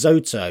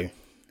Nakazoto.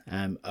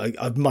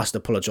 I must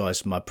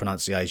apologise for my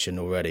pronunciation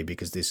already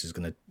because this is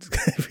going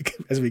to,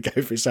 as we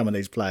go through some of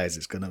these players,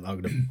 I'm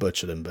going to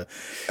butcher them. But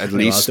at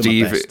least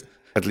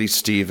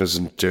Steve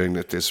isn't doing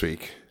it this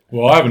week.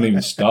 Well, I haven't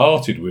even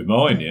started with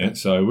mine yet,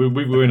 so we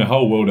were in a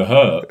whole world of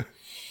hurt.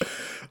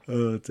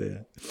 Oh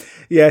dear.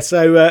 Yeah,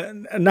 so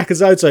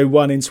Nakazoto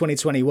won in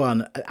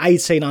 2021 at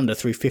 18 under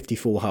through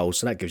 54 holes,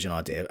 so that gives you an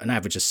idea, an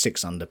average of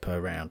 6 under per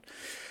round.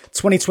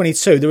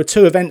 2022, there were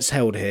 2 events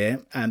held here,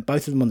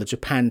 both of them on the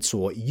Japan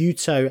Tour.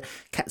 Yuto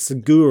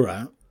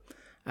Katsugura,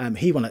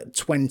 he won at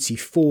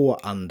 24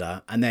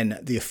 under, and then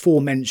the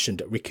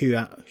aforementioned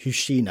Rikuya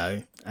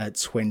Hoshino at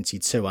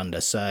 22 under.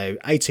 So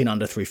 18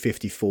 under through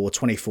 54,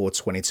 24,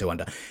 22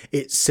 under.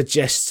 It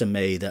suggests to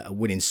me that a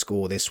winning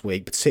score this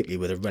week, particularly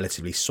with a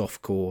relatively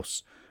soft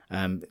course,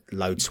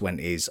 low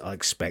 20s, I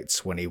expect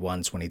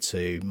 21,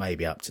 22,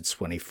 maybe up to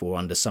 24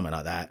 under, something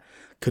like that,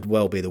 could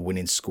well be the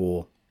winning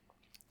score.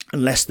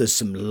 Unless there's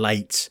some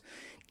late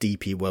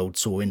DP World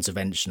Tour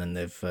intervention and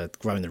they've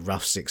grown the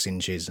rough 6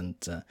 inches and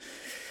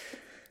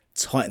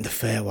tighten the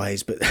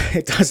fairways, but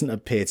it doesn't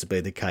appear to be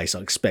the case.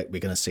 I expect we're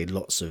going to see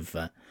lots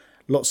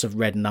of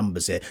red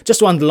numbers here. Just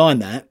to underline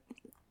that,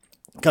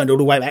 going all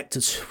the way back to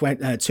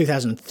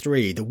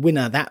 2003, the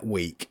winner that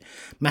week,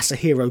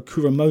 Masahiro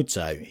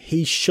Kuramoto,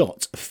 he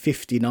shot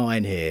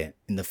 59 here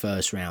in the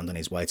first round on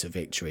his way to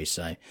victory.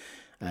 So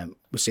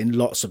we're seeing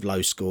lots of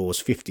low scores,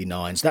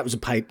 59. So that was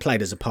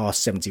played as a par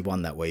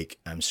 71 that week.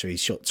 So he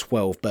shot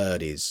 12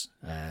 birdies,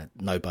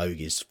 no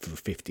bogeys for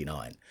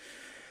 59.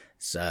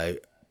 So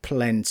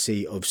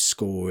plenty of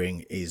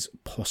scoring is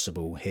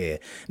possible here.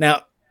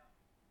 Now,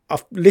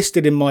 I've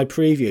listed in my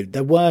preview,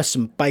 there were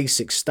some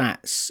basic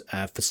stats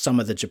for some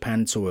of the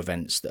Japan Tour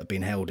events that have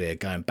been held here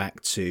going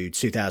back to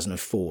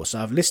 2004. So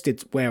I've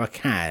listed where I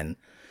can,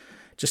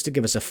 just to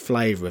give us a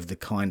flavour of the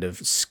kind of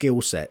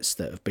skill sets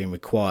that have been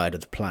required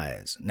of the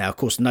players. Now, of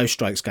course, no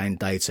strokes gained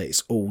data.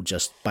 It's all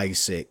just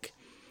basic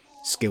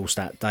skill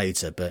stat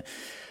data. But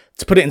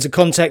to put it into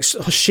context,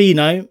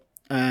 Hoshino,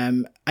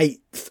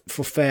 8th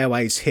for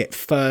fairways hit,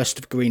 first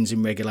of greens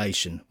in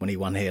regulation when he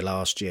won here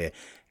last year.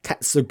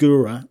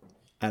 Katsugura,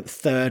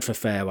 3rd for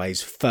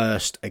fairways,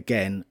 first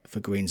again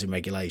for greens in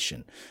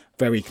regulation.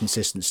 Very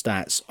consistent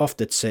stats. Off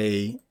the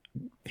tee,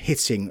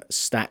 hitting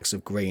stacks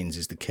of greens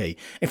is the key.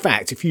 In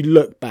fact, if you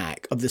look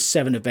back, of the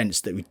 7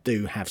 events that we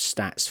do have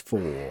stats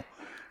for,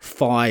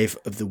 5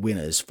 of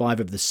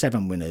the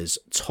 7 winners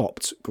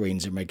topped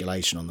greens in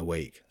regulation on the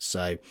week.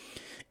 So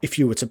if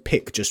you were to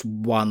pick just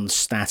one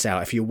stat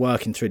out, if you're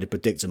working through the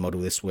predictor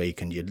model this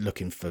week and you're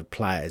looking for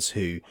players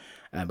who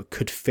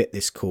could fit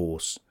this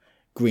course,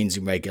 greens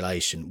in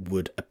regulation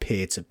would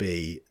appear to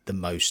be the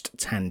most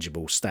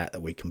tangible stat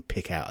that we can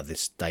pick out of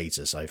this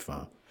data so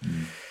far.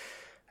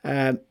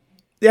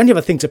 The only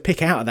other thing to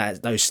pick out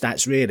of those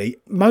stats, really,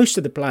 most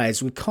of the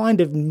players were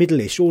kind of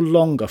middle-ish or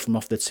longer from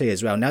off the tee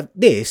as well. Now,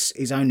 this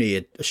is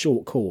only a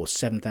short course,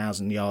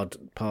 7,000 yard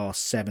par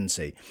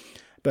 70.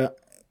 But,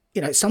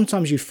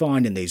 sometimes you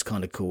find in these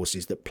kind of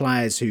courses that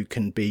players who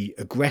can be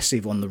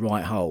aggressive on the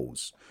right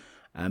holes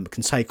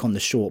can take on the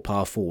short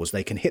par 4s.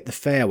 They can hit the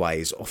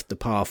fairways off the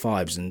par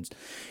 5s, and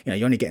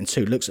you're only getting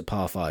 2 looks at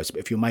par 5s. But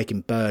if you're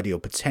making birdie or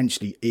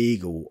potentially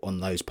eagle on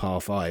those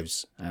par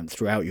 5s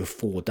throughout your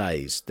 4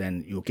 days,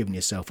 then you're giving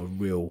yourself a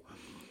real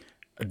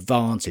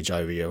advantage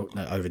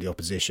over the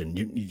opposition.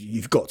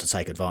 You've got to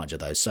take advantage of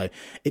those. So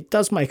it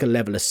does make a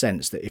level of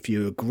sense that if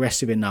you're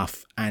aggressive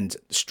enough and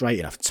straight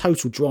enough,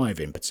 total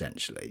driving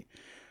potentially,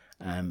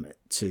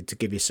 to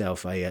give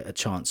yourself a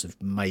chance of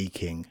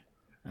making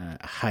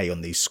hay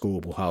on these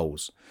scoreable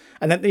holes.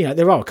 And then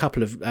there are a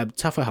couple of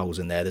tougher holes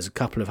in there. There's a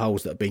couple of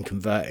holes that have been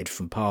converted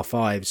from par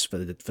 5s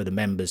for the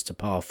members to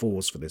par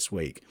 4s for this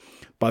week,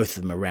 both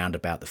of them around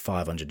about the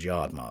 500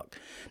 yard mark.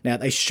 Now,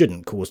 they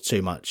shouldn't cause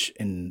too much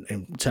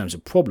in terms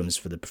of problems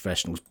for the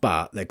professionals,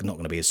 but they're not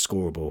going to be as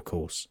scoreable, of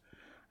course,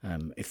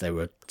 if they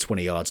were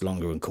 20 yards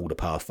longer and called a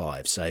par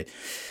 5. So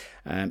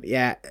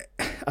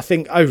I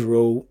think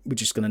overall we're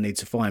just going to need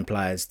to find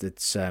players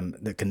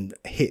that can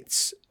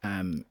hit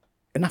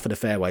enough of the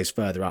fairways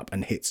further up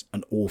and hit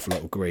an awful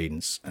lot of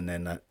greens, and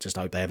then just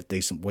hope they have a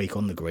decent week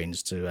on the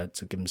greens to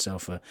give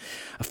themselves a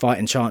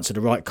fighting chance at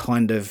the right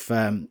kind of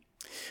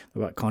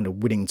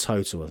winning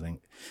total, I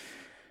think.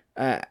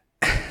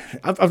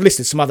 I've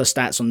listed some other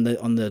stats on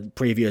the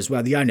preview as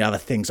well. The only other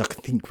things I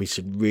think we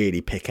should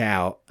really pick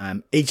out,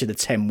 each of the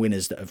 10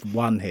 winners that have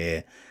won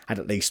here had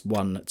at least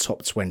one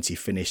top 20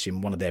 finish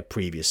in one of their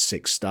previous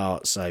 6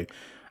 starts. So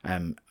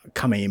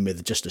coming in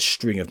with just a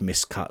string of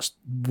missed cuts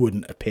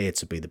wouldn't appear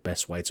to be the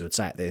best way to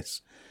attack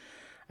this.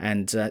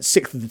 And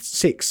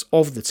 6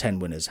 of the 10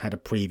 winners had a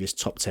previous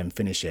top 10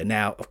 finish here.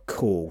 Now, of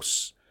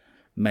course,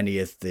 many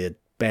of the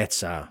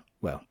better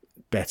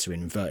in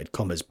inverted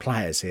commas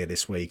players here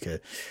this week,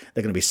 they're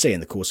going to be seeing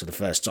the course for the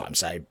first time.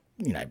 So,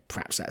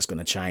 perhaps that's going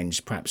to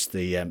change. Perhaps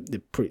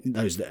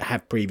those that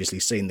have previously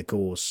seen the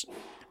course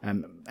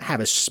have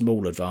a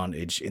small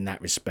advantage in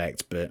that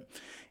respect. But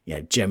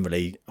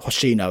generally,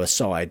 Hoshino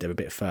aside, they're a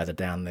bit further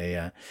down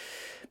the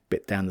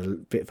bit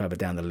further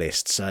down the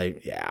list. So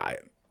I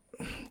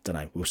don't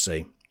know. We'll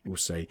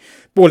see.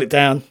 Boil it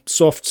down.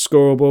 Soft,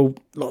 scoreable,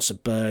 lots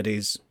of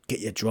birdies. Get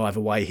your drive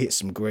away. Hit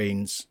some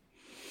greens.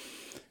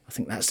 I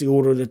think that's the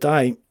order of the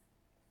day.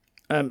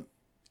 None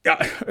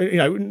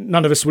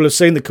of us will have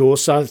seen the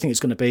course, so I think it's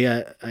going to be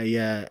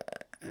a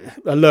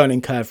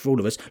learning curve for all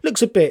of us.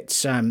 Looks a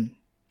bit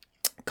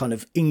kind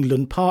of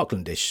England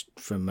Parklandish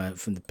from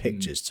the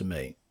pictures to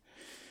me.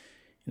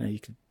 You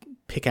could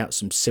pick out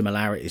some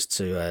similarities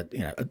to a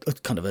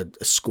kind of a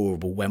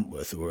scoreable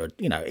Wentworth, or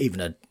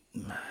even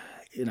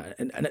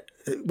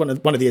one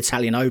of the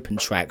Italian Open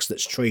tracks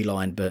that's tree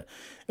lined but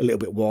a little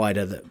bit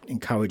wider, that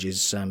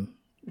encourages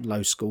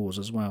low scores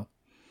as well.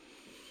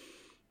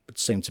 But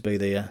seemed to be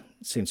the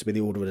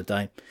order of the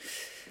day.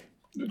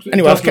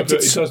 Anyway,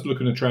 it does look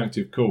an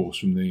attractive course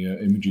from the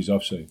images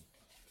I've seen.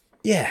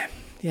 Yeah,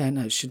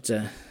 no,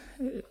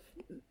 it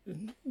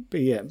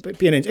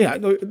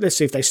let's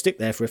see if they stick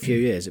there for a few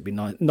years. It'd be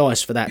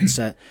nice for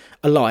that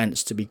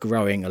alliance to be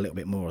growing a little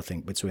bit more, I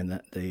think, between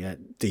the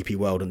DP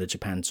World and the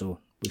Japan Tour,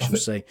 which we'll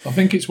see. I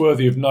think it's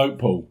worthy of note,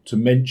 Paul, to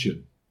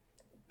mention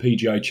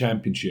PGA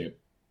Championship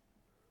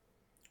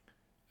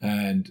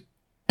and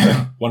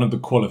one of the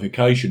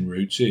qualification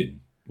routes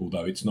in,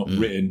 although it's not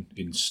written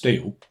in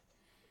steel,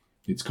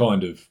 it's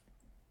kind of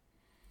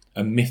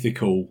a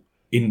mythical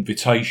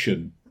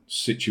invitation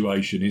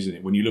situation, isn't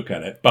it, when you look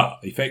at it? But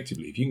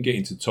effectively, if you can get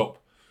into top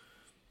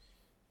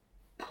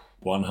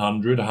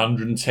 100,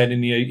 110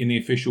 in the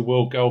official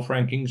world golf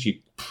rankings,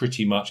 you're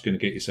pretty much going to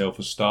get yourself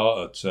a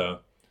start at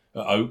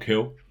Oak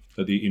Hill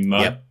in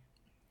May. Yep.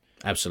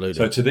 Absolutely.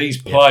 So to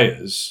these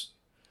players,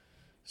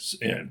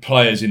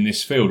 players in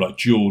this field like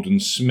Jordan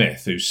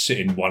Smith, who's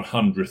sitting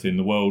 100th in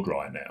the world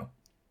right now,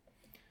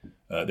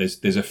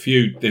 there's a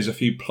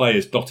few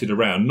players dotted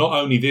around. Not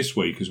only this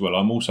week as well.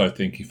 I'm also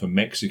thinking for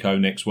Mexico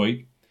next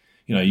week.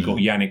 You've got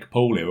Yannick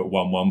Paul here at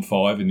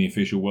 115 in the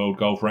official world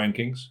golf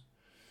rankings.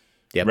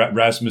 Yep.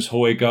 Rasmus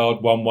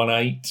Højgaard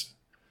 118.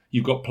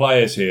 You've got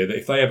players here that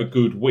if they have a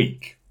good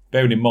week,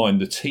 bearing in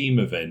mind the team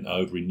event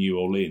over in New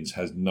Orleans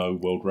has no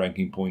world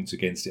ranking points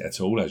against it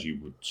at all, as you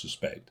would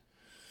suspect.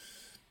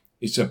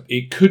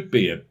 It could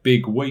be a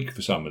big week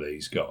for some of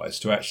these guys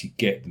to actually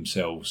get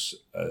themselves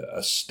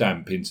a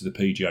stamp into the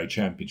PGA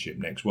Championship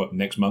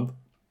next month.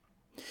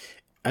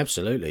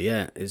 Absolutely,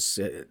 yeah. It's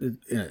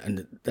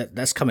and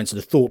that's come into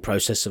the thought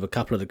process of a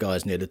couple of the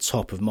guys near the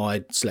top of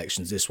my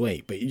selections this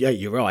week. But yeah,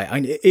 you're right. I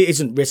mean, it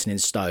isn't written in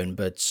stone,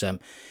 but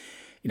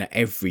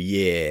every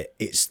year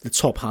it's the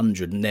top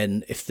 100, and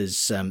then if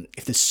there's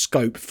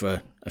scope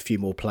for a few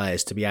more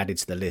players to be added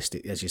to the list,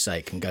 as you say,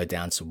 it can go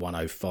down to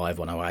 105,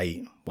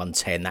 108,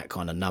 110, that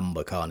kind of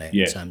number, can't it?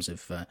 Yeah. In terms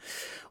of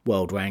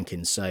world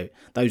rankings. So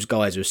those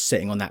guys are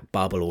sitting on that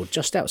bubble or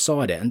just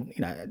outside it, and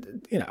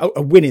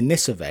a win in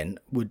this event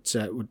would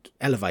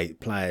elevate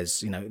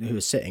players who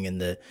are sitting in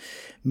the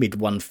mid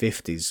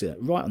 150s,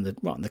 right on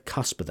the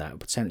cusp of that,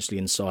 potentially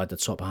inside the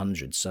top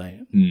 100. So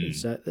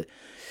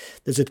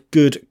there's a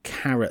good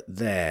carrot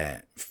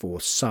there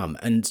for some,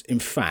 and in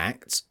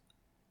fact,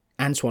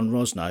 Antoine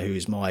Rosner, who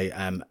is my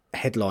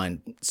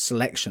headline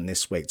selection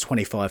this week,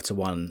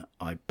 25-1.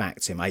 I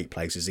backed him 8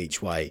 places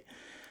each way,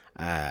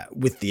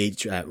 with the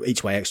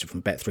each way extra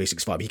from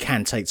Bet365. You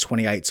can take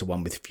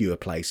 28-1 with fewer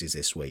places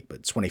this week,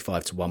 but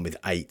 25-1 with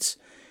 8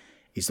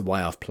 is the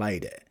way I've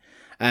played it.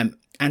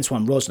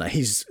 Antoine Rosner,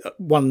 he's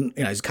one.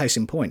 As a case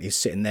in point, he's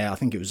sitting there. I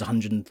think it was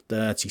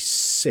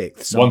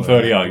 136th,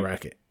 138.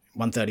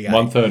 138.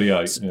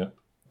 138. Yeah.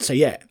 So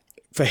yeah.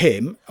 For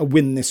him, a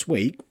win this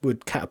week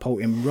would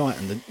catapult him right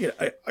on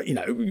the.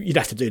 You'd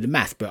have to do the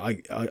math, but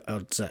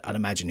I'd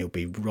imagine he'll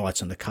be right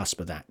on the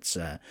cusp of that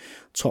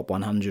top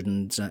 100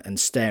 and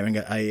staring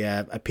at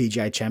a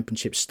PGA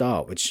Championship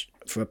start, which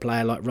for a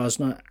player like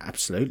Rosner,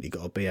 absolutely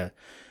got to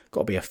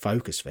be a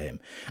focus for him.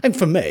 And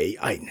for me,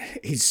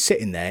 he's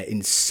sitting there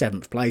in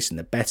 7th place in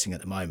the betting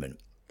at the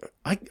moment.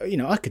 I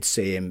could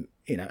see him,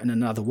 in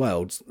another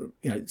world,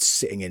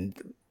 sitting in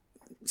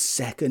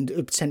second,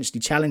 potentially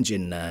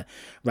challenging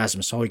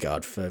Rasmus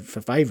Højgaard for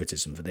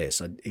favouritism for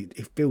this.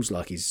 It feels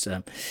like he's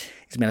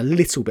been a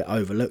little bit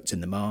overlooked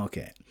in the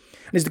market.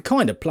 And he's the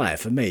kind of player,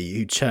 for me,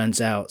 who churns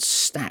out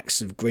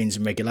stacks of greens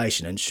in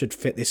regulation and should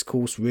fit this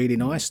course really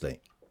nicely.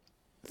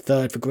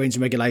 3rd for greens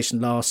in regulation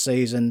last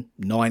season,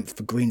 9th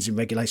for greens in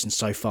regulation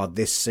so far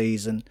this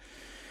season.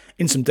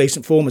 In some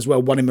decent form as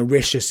well, won in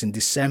Mauritius in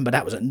December.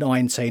 That was at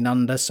 19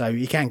 under, so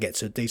you can get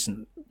to a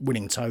decent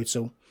winning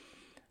total.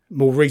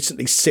 More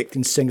recently, 6th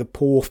in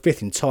Singapore,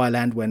 5th in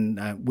Thailand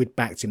when we'd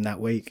backed him that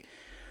week.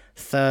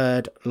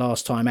 3rd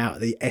last time out at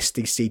the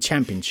SDC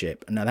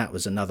Championship. And now that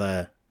was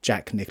another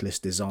Jack Nicklaus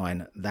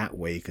design that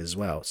week as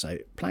well. So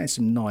playing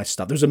some nice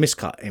stuff. There was a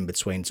miscut in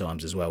between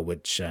times as well,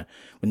 which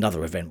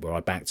another event where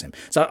I backed him.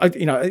 So,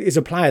 it's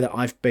a player that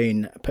I've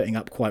been putting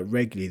up quite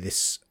regularly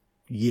this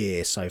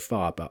year so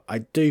far, but I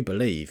do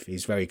believe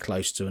he's very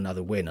close to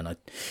another win, and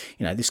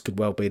this could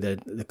well be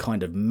the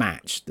kind of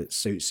match that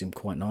suits him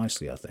quite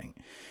nicely, I think.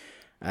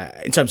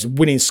 In terms of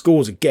winning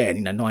scores,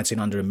 again, 19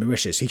 under in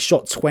Mauritius. He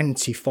shot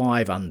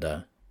 25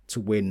 under to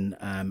win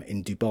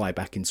in Dubai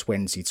back in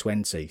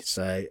 2020.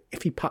 So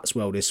if he putts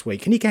well this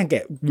week, and he can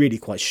get really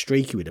quite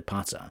streaky with a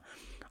putter,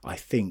 I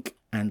think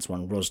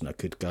Antoine Rosner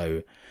could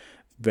go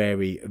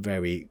very,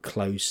 very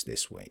close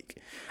this week.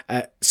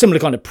 Similar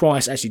kind of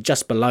price, actually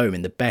just below him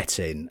in the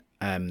betting.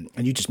 And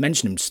you just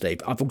mentioned him,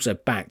 Steve. I've also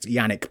backed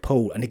Yannick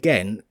Paul, and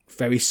again,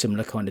 very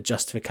similar kind of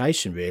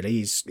justification, really.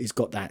 He's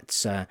got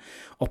that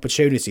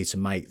opportunity to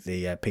make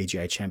the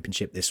PGA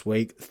Championship this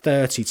week.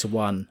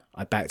 30-1,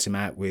 I backed him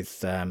out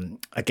with,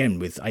 again,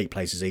 with 8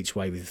 places each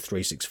way with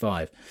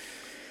 365.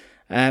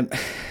 And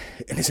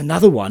there's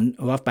another one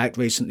who I've backed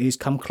recently who's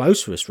come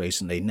close for us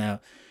recently. Now,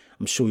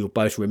 I'm sure you'll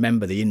both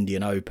remember the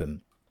Indian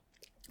Open,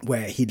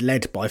 where he'd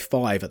led by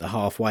 5 at the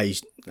halfway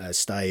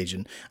stage,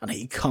 and I know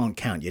you can't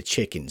count your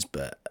chickens,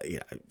 but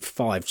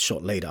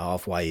 5-shot lead at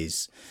halfway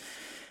is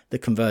the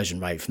conversion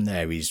rate from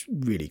there is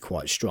really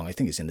quite strong. I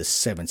think it's in the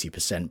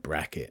 70%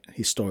 bracket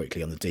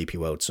historically on the DP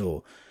World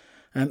Tour.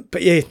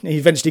 But yeah, he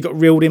eventually got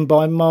reeled in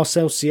by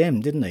Marcel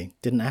CM, didn't he?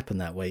 Didn't happen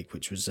that week,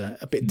 which was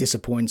a bit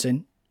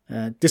disappointing.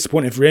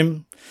 Disappointing for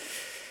him,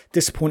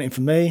 disappointing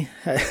for me.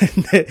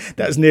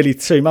 That was nearly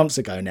 2 months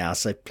ago now,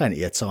 so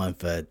plenty of time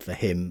for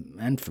him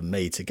and for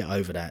me to get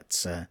over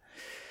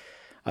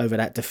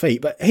that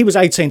defeat. But he was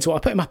 18-1. I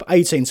put him up at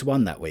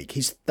 18-1 that week.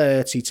 He's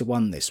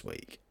 30-1 this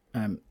week.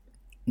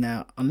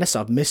 Now, unless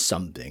I've missed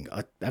something,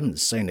 I haven't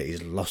seen that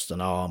he's lost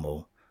an arm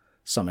or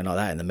something like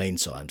that in the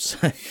meantime.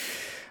 So,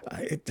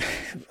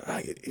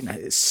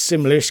 it's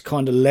similar-ish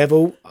kind of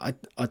level. I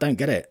don't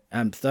get it.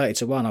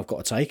 30-1, I've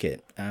got to take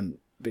it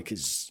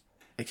because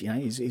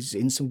he's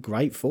in some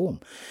great form.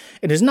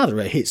 And there's another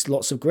that hits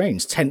lots of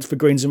greens. 10th for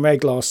greens and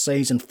reg last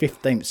season,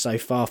 15th so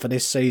far for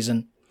this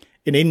season.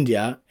 In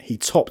India, he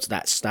topped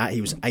that stat.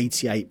 He was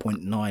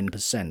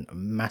 88.9%, a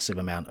massive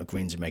amount of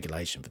greens in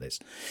regulation for this.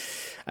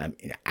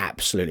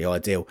 Absolutely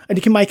ideal. And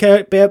he can make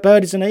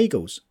birdies and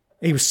eagles.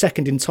 He was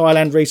second in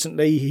Thailand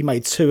recently. He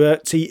made two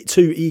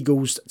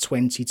eagles,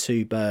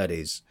 22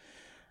 birdies.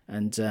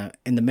 And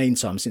in the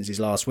meantime, since his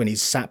last win,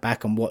 he's sat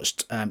back and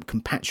watched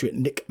compatriot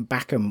Nick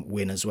Backham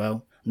win as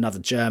well. Another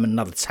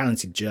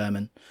talented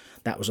German.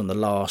 That was on the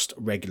last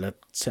regular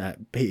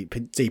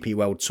DP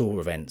World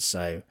Tour event.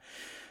 So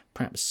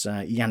perhaps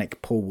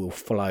Yannick Paul will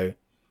follow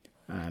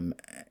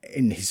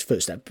in his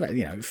footsteps.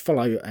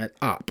 Follow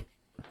up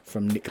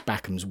from Nick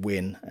Backham's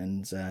win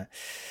and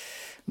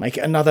make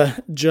it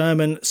another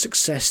German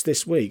success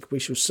this week. We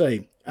shall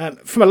see.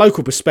 From a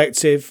local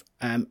perspective,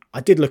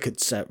 I did look at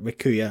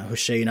Rikuya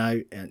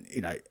Hoshino, and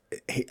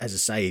as I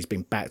say, he's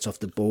been backed off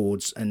the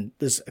boards, and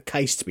there's a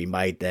case to be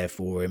made there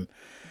for him.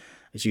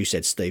 As you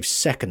said, Steve,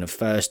 second of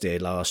first year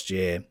last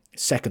year,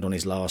 second on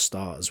his last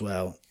start as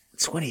well.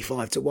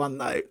 25-1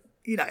 though.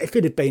 If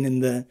it had been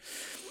in the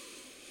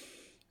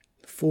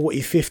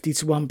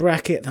 40-50-1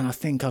 bracket, then I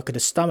think I could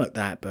have stomached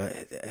that,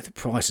 but the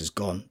price has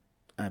gone.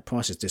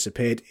 Price has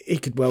disappeared. He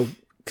could well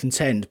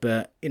contend,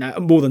 but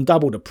more than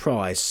double the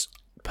price.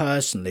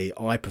 Personally,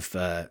 I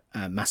prefer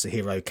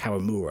Masahiro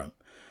Kawamura.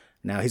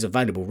 Now he's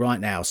available right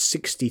now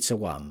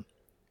 60-1,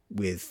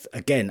 with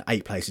again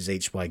 8 places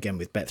each way. Again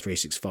with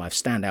Bet365,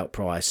 standout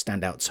price,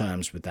 standout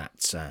terms with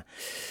that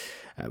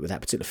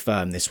particular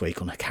firm this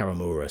week on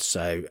Kawamura.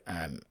 So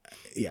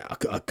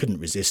I couldn't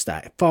resist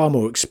that. Far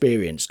more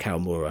experienced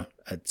Kawamura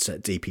at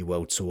DP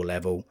World Tour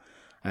level.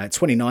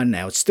 29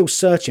 now, still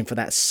searching for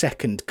that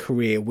second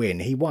career win.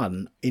 He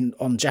won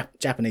on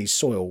Japanese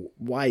soil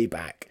way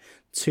back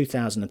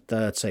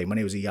 2013 when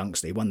he was a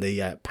youngster. He won the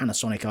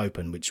Panasonic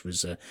Open, which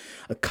was a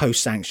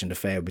co-sanctioned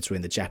affair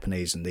between the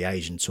Japanese and the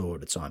Asian Tour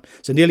at the time.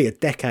 So nearly a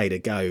decade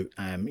ago,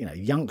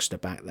 youngster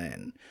back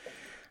then.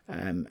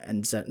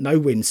 And no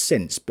wins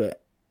since,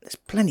 but there's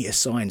plenty of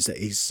signs that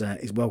he's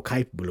well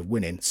capable of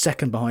winning.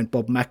 Second behind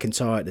Bob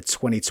McIntyre at the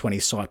 2020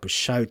 Cyprus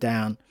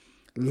Showdown.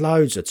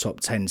 Loads of top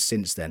 10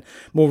 since then.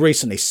 More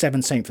recently,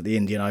 17th at the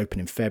Indian Open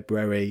in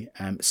February,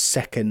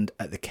 second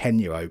at the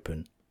Kenya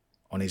Open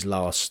on his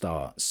last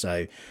start.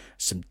 So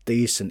some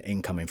decent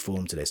incoming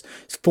form to this.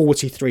 It's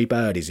 43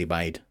 birdies he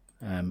made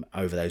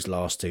over those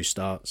last 2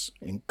 starts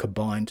in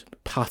combined.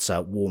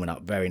 Putter warming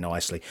up very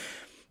nicely.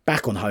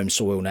 Back on home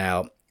soil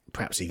now.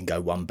 Perhaps he can go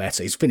one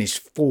better. He's finished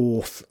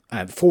four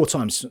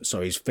times.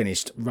 He's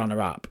finished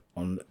runner-up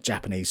on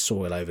Japanese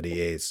soil over the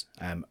years,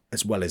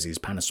 as well as his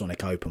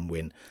Panasonic Open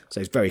win. So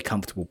he's very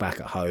comfortable back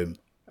at home.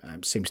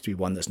 Seems to be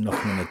one that's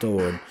knocking on the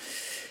door.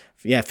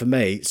 And for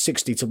me,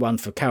 60-1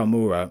 for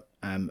Kawamura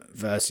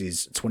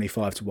versus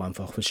 25-1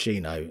 for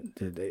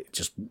Hoshino. It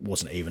just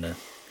wasn't even a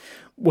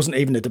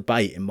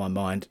debate in my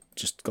mind.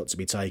 Just got to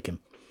be taken.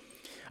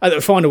 The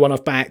final one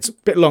I've backed,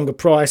 bit longer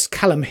price,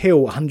 Callum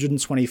Hill,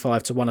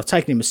 125-1. I've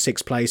taken him as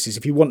 6 places.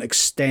 If you want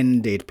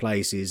extended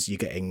places, you're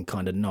getting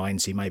kind of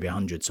 90, maybe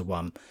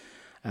 100-1.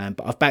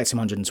 But I've backed him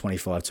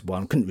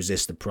 125-1. Couldn't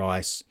resist the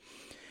price.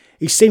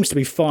 He seems to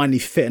be finally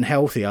fit and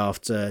healthy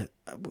after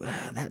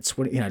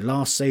that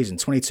last season,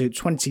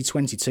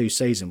 2022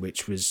 season,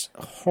 which was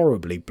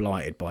horribly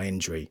blighted by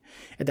injury.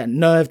 He had that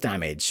nerve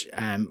damage,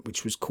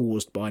 which was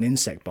caused by an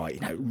insect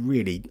bite.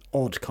 Really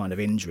odd kind of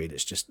injury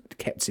that's just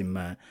kept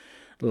him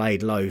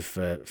laid low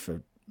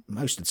for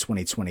most of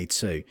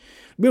 2022.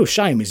 Real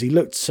shame is he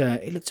looked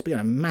to be on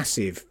a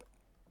massive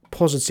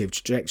positive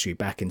trajectory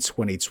back in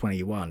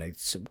 2021.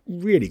 It's a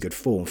really good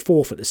form.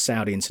 4th at the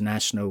Saudi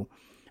International,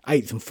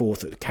 8th and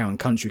 4th at the Cowan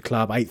Country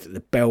Club, 8th at the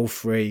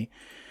Belfry,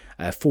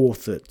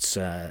 4th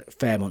at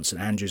Fairmont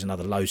St Andrews,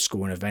 another low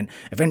scoring event.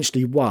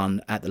 Eventually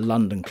won at the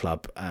London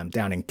Club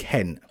down in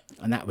Kent,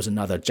 and that was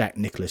another Jack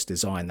Nicklaus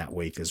design that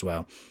week as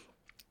well.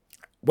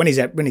 When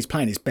he's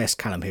playing his best,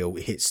 Callum Hill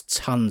hits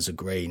tons of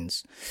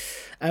greens.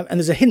 And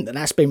there's a hint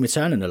that's been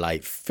returning the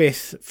late.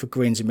 5th for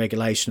greens in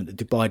regulation at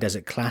the Dubai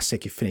Desert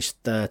Classic. He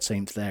finished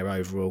 13th there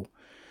overall.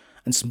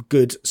 And some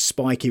good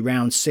spiky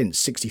rounds since.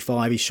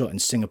 65 he shot in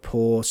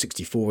Singapore,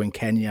 64 in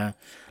Kenya.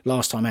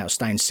 Last time out,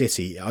 Stain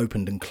City,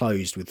 opened and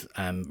closed with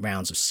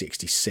rounds of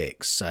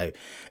 66. So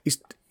he's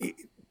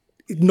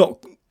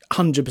not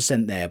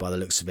 100% there by the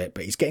looks of it,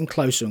 but he's getting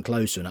closer and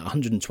closer, and at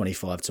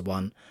 125 to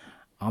 1,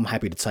 I'm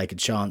happy to take a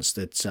chance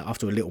that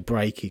after a little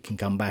break he can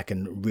come back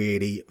and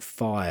really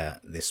fire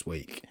this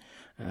week.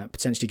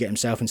 Potentially get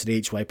himself into the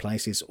each way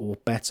places or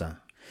better.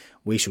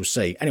 We shall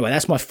see. Anyway,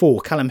 that's my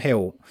 4. Callum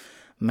Hill,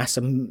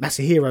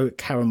 Masahiro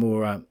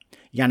Karamura,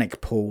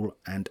 Yannick Paul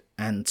and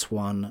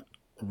Antoine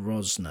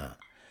Rosner.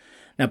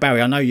 Now,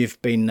 Barry, I know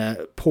you've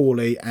been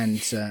poorly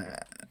and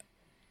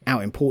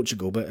out in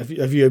Portugal, but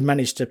have you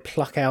managed to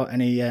pluck out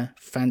any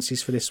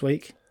fancies for this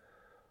week?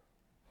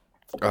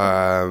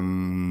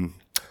 I'm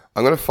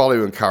going to follow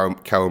you in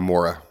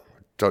Kawamura.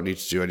 Don't need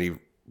to do any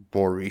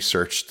more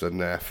research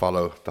than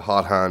follow the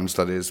hot hands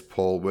that is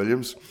Paul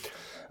Williams.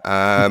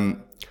 I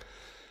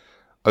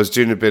was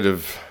doing a bit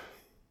of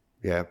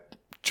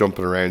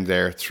jumping around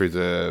there through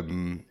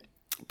the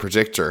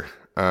predictor,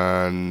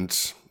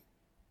 and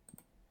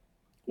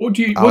what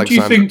do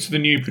you think to the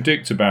new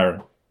predictor, Barry?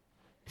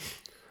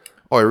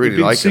 Oh, I really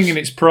like it. You've been singing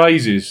its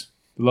praises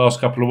the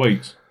last couple of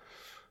weeks.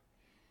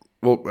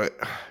 Well,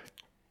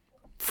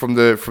 from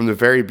the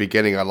very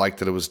beginning, I liked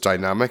that it was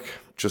dynamic.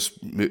 Just,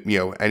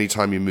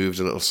 anytime you moved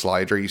a little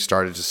slider, you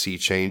started to see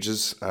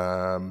changes.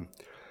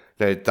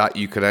 That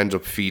you could end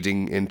up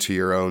feeding into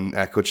your own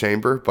echo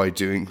chamber by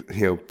doing,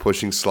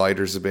 pushing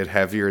sliders a bit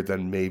heavier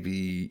than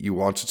maybe you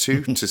wanted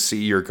to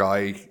see your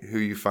guy who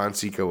you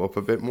fancy go up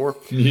a bit more.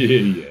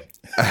 Yeah.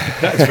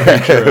 That's very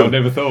true. I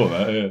never thought of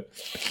that.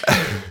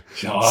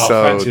 Yeah. I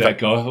fancy that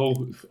guy.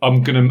 Oh,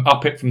 I'm going to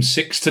up it from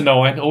 6 to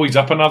 9. Oh, he's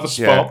up another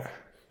spot.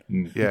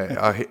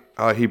 Yeah,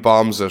 he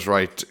bombs it,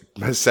 right.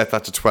 Set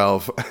that to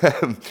 12.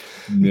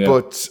 Yeah.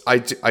 But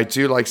I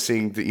do like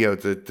seeing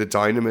the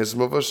dynamism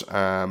of it.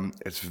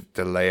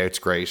 The layout's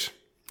great,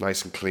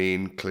 nice and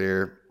clean,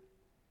 clear,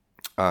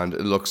 and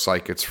it looks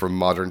like it's from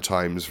modern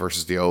times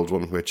versus the old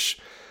one, which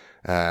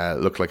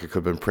looked like it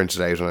could have been printed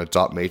out on a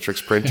dot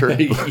matrix printer.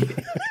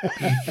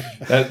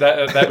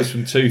 that was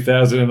from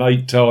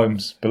 2008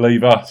 times.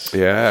 Believe us.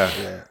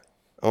 Yeah.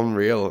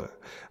 Unreal.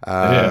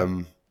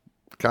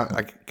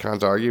 I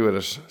can't argue with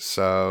it.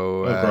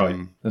 So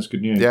right, that's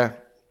good news. Yeah,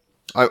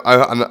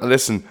 I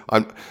listen.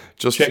 I'm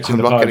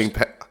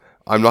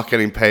not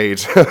getting paid.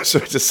 So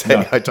to say,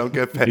 no, I don't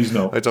get paid. He's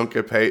not. I don't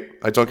get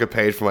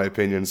paid for my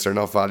opinions. They're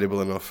not valuable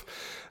enough.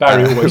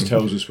 Barry always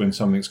tells us when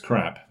something's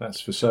crap.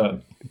 That's for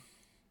certain.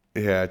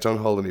 Yeah, don't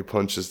pull any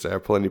punches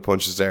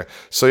there.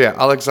 So yeah,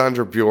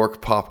 Alexander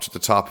Bjork popped at the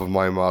top of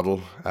my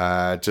model.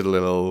 Did a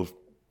little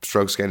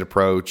strokes gained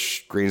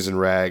approach, greens and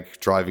reg,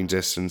 driving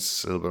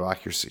distance, a little bit of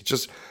accuracy.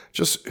 Just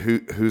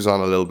who's on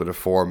a little bit of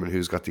form and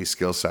who's got these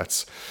skill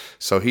sets.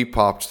 So he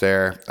popped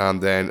there.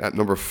 And then at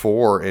number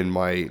 4 in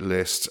my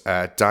list,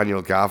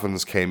 Daniel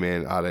Gavins came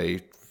in at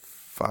a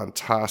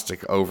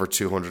fantastic over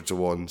 200 to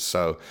 1.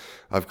 So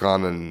I've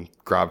gone and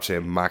grabbed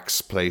him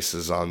max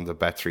places on the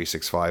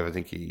Bet365. I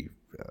think he,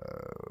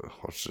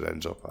 what did it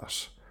end up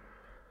at?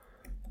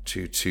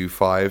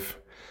 225.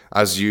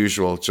 As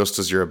usual, just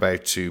as you're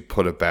about to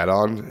put a bet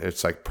on,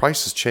 it's like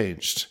price has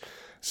changed.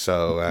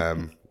 So,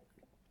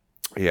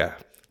 yeah.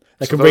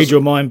 They can read your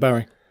mind,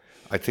 Barry.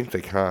 I think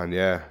they can,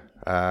 yeah.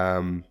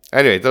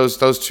 Anyway,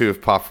 those two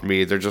have popped for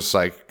me. They're just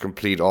like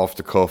complete off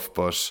the cuff,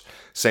 but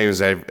same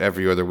as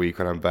every other week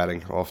when I'm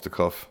betting off the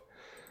cuff.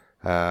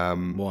 Why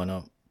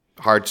not?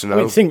 Hard to know. I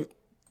mean,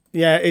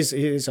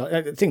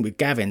 the thing with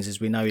Gavins is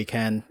we know he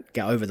can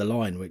get over the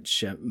line,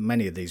 which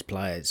many of these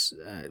players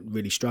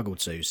really struggle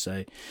to.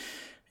 So,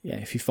 yeah,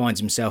 if he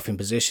finds himself in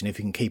position, if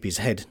he can keep his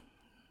head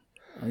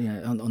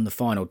on the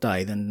final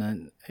day,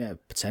 then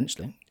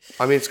potentially.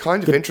 I mean, it's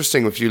kind of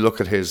interesting if you look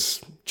at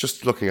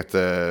looking at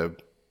the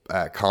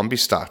combi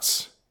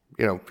stats.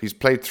 He's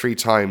played 3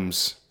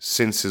 times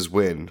since his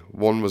win.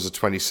 One was a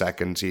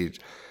 22nd. He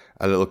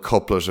a little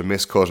couplet, a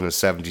miscut, and a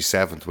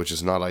 77th, which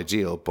is not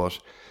ideal. But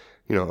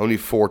only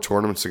 4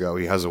 tournaments ago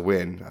he has a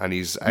win, and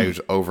he's out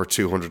over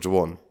 200 to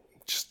 1.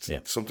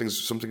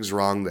 Something's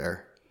wrong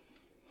there.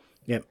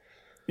 Yep.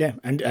 Yeah,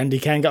 and he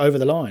can get over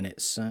the line.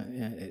 It's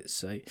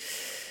a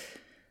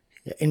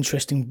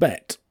interesting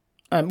bet.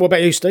 What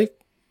about you, Steve?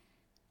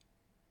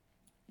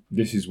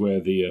 This is where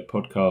the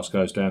podcast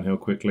goes downhill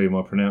quickly in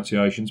my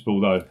pronunciations, but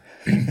although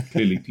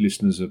clearly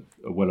listeners are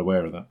well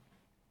aware of that.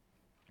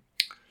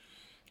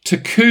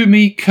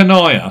 Takumi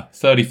Kanaya,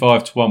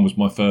 35 to 1 was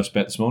my first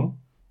bet this morning.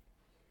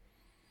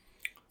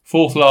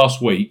 4th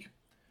last week,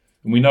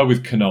 and we know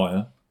with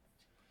Kanaya,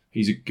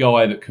 he's a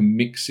guy that can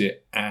mix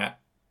it at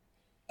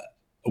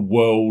a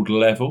world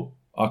level.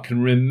 I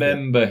can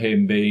remember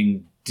him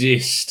being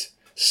dissed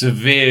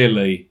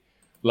severely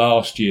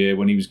last year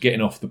when he was getting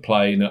off the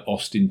plane at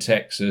Austin,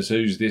 Texas.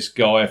 Who's this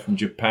guy from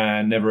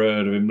Japan? Never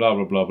heard of him, blah,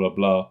 blah, blah, blah,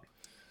 blah.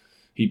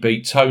 He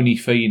beat Tony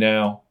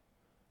Finau,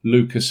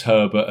 Lucas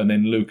Herbert, and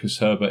then Lucas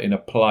Herbert in a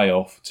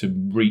playoff to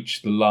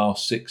reach the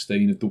last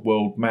 16 of the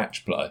world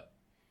match play.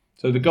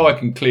 So the guy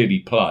can clearly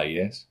play,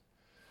 yes?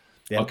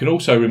 Yep. I can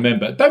also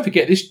remember, don't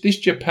forget, this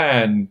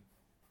Japan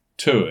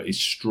tour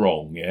is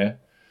strong, yeah?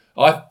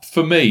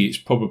 For me, it's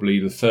probably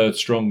the 3rd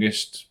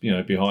strongest,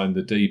 behind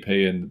the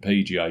DP and the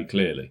PGA,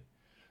 clearly.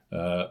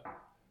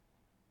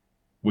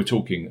 We're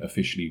talking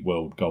officially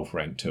world golf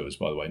rank tours,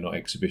 by the way, not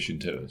exhibition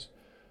tours.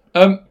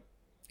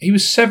 He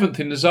was 7th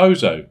in the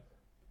Zozo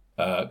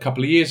a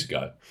couple of years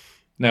ago.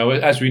 Now,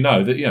 as we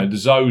know, that the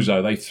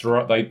Zozo, they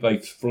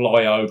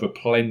fly over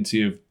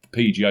plenty of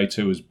PGA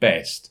Tour's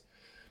best.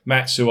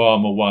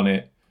 Matsuyama won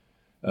it.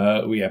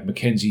 We have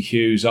Mackenzie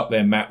Hughes up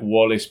there, Matt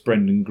Wallace,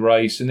 Brendan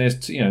Grace, and there's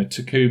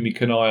Takumi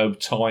Kanaya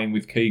tying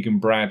with Keegan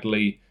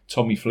Bradley,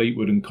 Tommy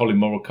Fleetwood, and Colin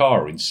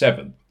Morikawa in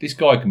 7th. This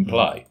guy can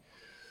play.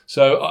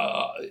 So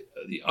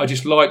I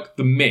just like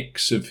the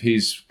mix of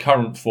his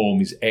current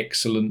form is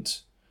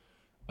excellent.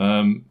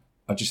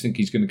 I just think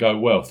he's going to go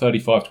well.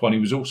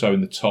 35-20 was also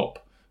in the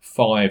top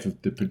 5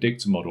 of the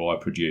predictor model I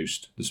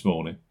produced this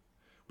morning,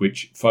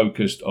 which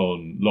focused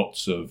on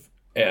lots of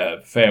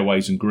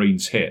fairways and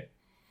greens hit.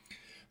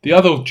 The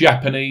other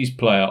Japanese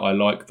player I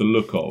like the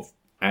look of,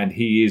 and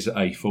he is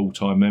a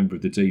full-time member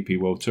of the DP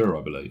World Tour,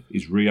 I believe,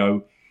 is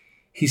Ryo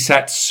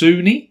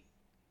Hisatsune.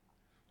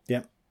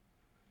 Yeah.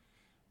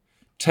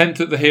 10th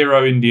at the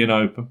Hero Indian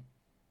Open.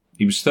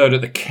 He was 3rd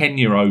at the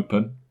Kenya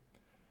Open.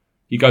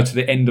 You go to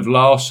the end of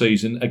last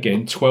season,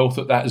 again, 12th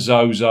at that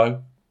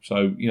Zozo.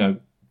 So,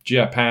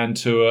 Japan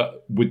Tour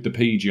with the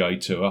PGA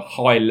Tour,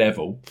 high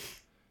level.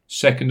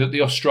 2nd at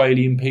the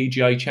Australian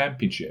PGA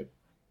Championship.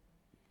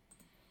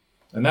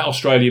 And that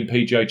Australian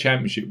PGA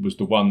Championship was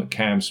the one that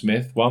Cam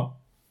Smith won.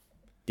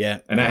 Yeah.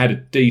 And it had a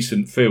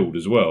decent field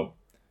as well.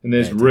 And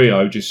there's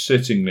Rio just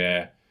sitting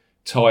there,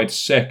 tied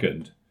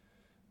 2nd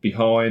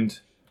behind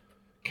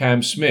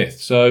Cam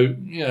Smith. So,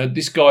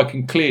 this guy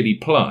can clearly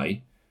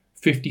play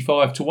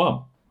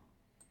 55-1.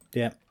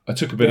 Yeah. I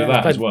took a bit of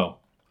that as well.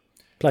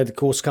 Played the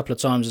course a couple of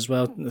times as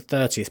well, the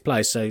 30th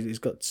place. So he's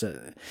got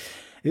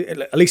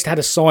at least had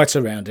a sight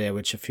around here,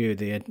 which a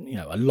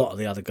lot of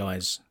the other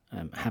guys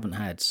haven't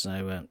had.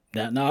 So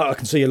no, I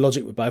can see your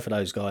logic with both of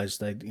those guys.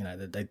 They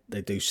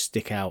do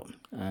stick out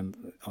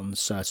on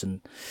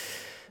certain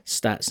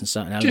stats and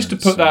certain elements. Just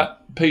to put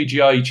that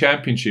PGA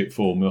Championship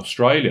form in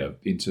Australia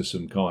into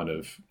some kind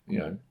of,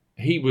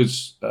 he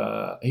was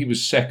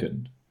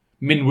 2nd.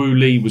 Minwoo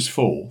Lee was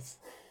 4th.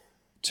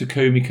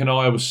 Takumi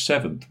Kanaya was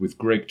 7th with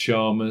Greg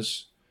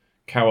Chalmers.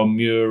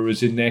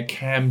 Kawamura's in there.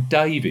 Cam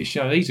Davis.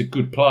 These are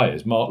good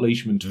players. Mark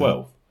Leishman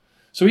 12th.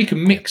 So he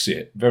can mix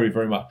it very,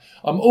 very much.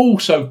 I'm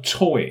also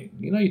toying.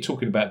 You're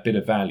talking about a bit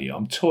of value.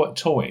 I'm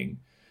toying.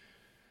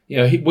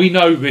 We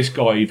know this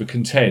guy either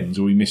contends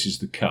or he misses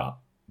the cut.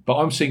 But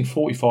I'm seeing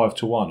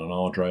 45-1 on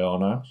Andre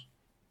Arnaus.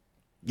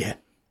 Yeah.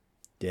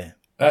 Yeah.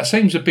 That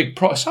seems a big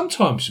price.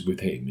 Sometimes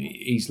with him,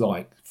 he's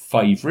like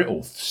favourite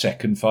or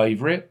second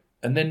favourite.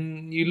 And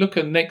then you look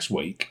at next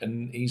week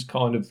and he's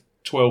kind of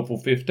 12th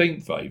or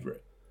 15th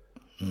favourite.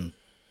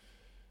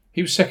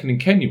 He was 2nd in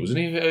Kenya, wasn't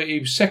he? He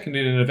was 2nd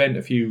in an event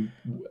a few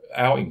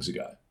outings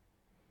ago.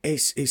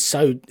 It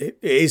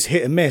is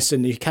hit and miss,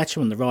 and you catch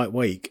him on the right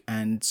week,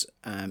 and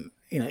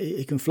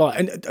he can fly.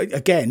 And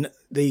again,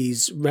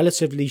 these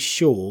relatively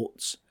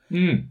short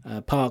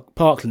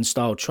Parkland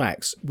style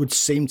tracks would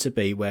seem to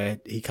be where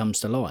he comes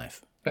to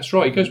life. That's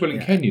right. He goes well in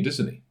Kenya,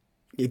 doesn't he?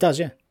 He does,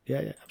 yeah,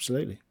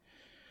 absolutely.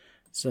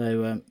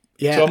 So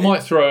So I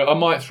might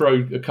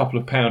throw a couple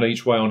of pound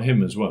each way on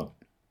him as well.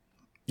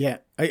 Yeah,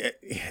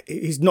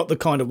 he's not the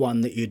kind of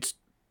one that you'd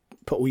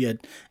put all your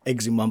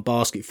eggs in one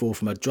basket for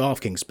from a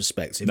DraftKings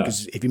perspective.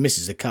 Because if he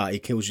misses a cut, he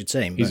kills your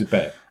team. He's a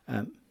bet.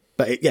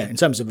 But in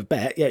terms of a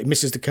bet, he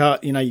misses the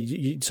cut.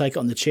 You take it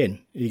on the chin.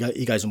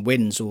 He goes and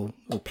wins or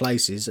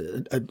places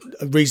at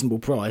a reasonable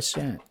price.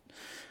 Yeah,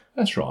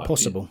 that's right.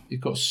 Possible. He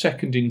got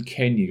 2nd in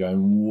Kenya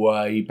going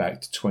way back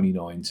to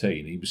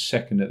 2019. He was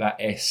 2nd at that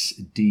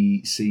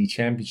SDC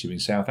Championship in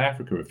South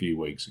Africa a few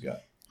weeks ago.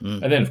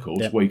 And then, of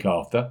course, week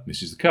after,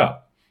 misses the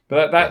cut.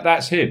 But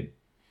that's him.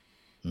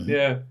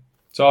 Yeah.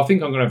 So I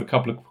think I'm going to have a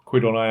couple of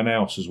quid on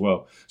Arnaus as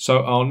well.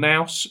 So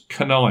Arnaus,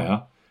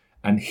 Kanaya,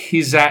 and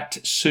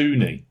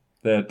Hisatsune.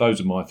 Those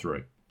are my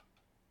 3.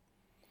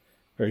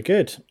 Very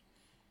good.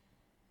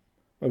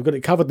 Well, we've got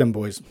it covered then,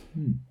 boys.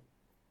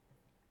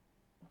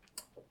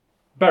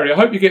 Barry, I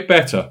hope you get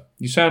better.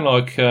 You sound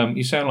like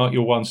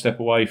you're one step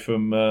away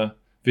from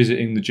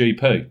visiting the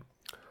GP.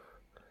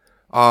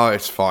 Oh,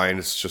 it's fine.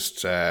 It's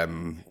just a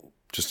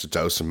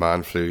dose of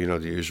man flu,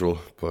 the usual.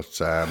 But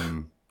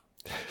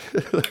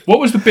what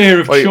was the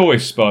beer of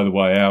choice, by the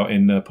way, out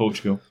in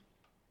Portugal?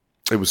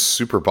 It was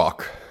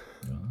Superbock.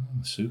 Oh,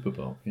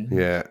 Superbock.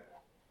 Yeah,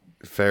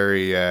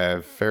 very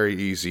very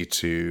easy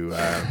to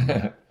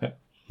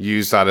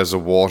use that as a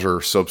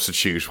water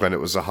substitute when it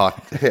was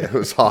hot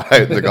out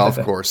in the golf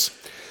course.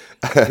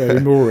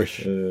 Very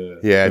Moorish.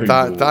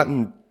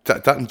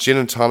 That and gin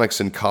and tonics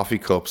and coffee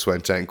cups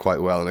went down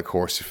quite well. And of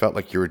course, you felt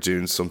like you were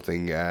doing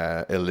something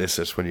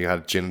illicit when you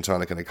had gin and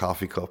tonic in a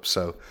coffee cup.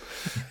 So,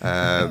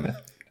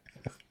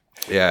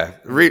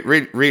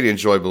 really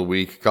enjoyable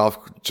week.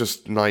 Golf,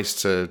 just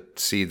nice to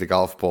see the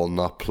golf ball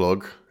not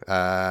plug.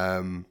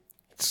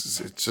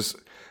 It's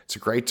a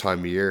great time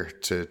of year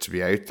to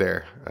be out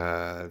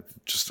there.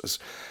 Just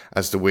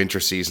as the winter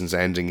season's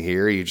ending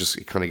here, you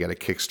kind of get a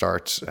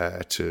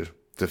kickstart to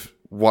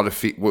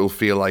what it will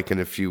feel like in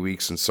a few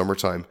weeks in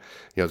summertime.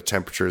 You know, the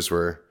temperatures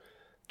were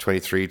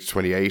 23 to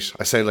 28.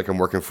 I sound like I'm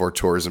working for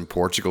tours in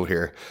Portugal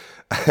here.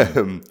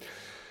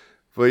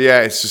 But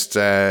yeah, it's just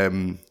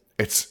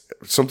it's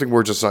something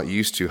we're just not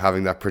used to,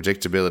 having that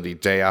predictability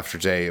day after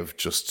day of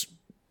just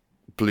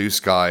blue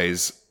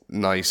skies,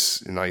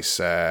 nice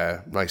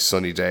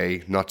sunny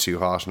day, not too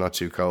hot, not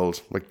too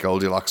cold, like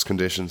Goldilocks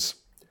conditions.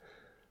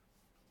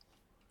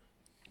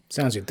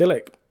 Sounds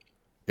idyllic.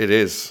 It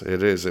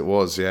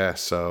was, yeah.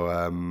 So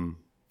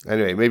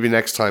anyway, maybe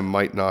next time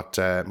might not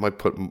have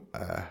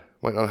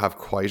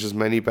quite as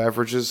many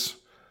beverages.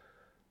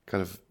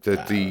 Kind of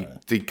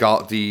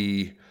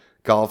the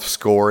golf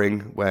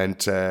scoring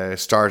went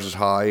started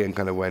high and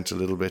kind of went a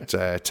little bit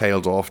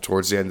tailed off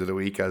towards the end of the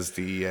week as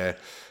the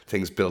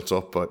things built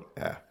up. But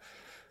yeah,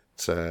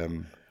 it's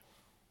it's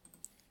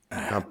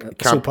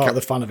all part of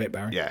the fun of it,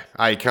 Barry. Yeah,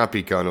 I can't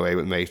be going away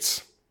with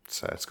mates.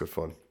 It's good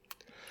fun.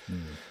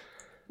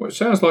 Well, it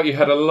sounds like you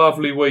had a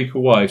lovely week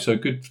away. So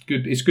good.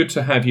 It's good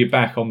to have you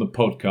back on the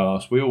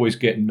podcast. We always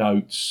get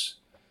notes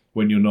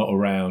when you're not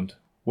around.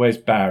 Where's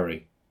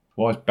Barry?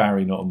 Why is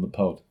Barry not on the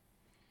pod?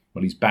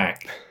 Well, he's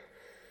back.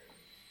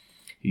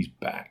 He's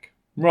back.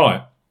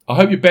 Right. I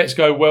hope your bets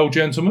go well,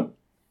 gentlemen.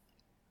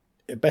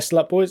 Best of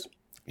luck, boys.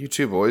 You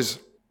too, boys.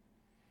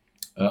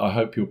 I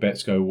hope your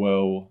bets go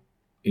well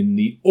in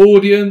the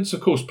audience.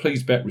 Of course,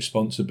 please bet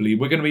responsibly.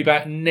 We're going to be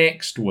back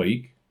next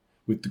week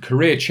with the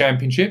Career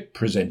Championship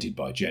presented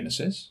by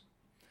Genesis.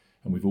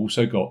 And we've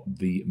also got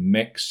the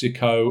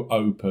Mexico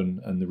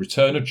Open and the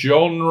return of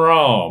John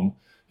Rahm,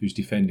 who's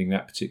defending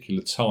that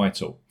particular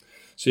title.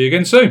 See you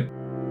again soon.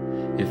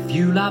 If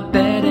you like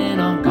betting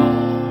on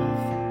golf,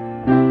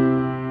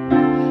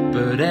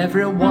 but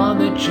everyone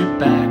that you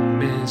back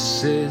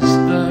misses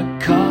the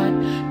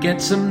cut,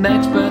 get some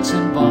experts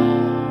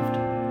involved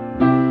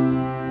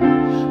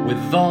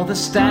with all the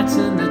stats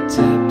and the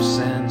tips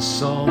and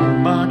so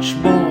much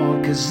more.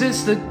 'Cause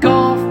it's the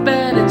golf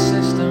betting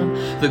system,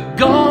 the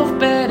golf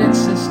betting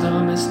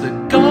system, it's the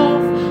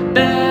golf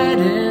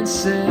betting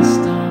system.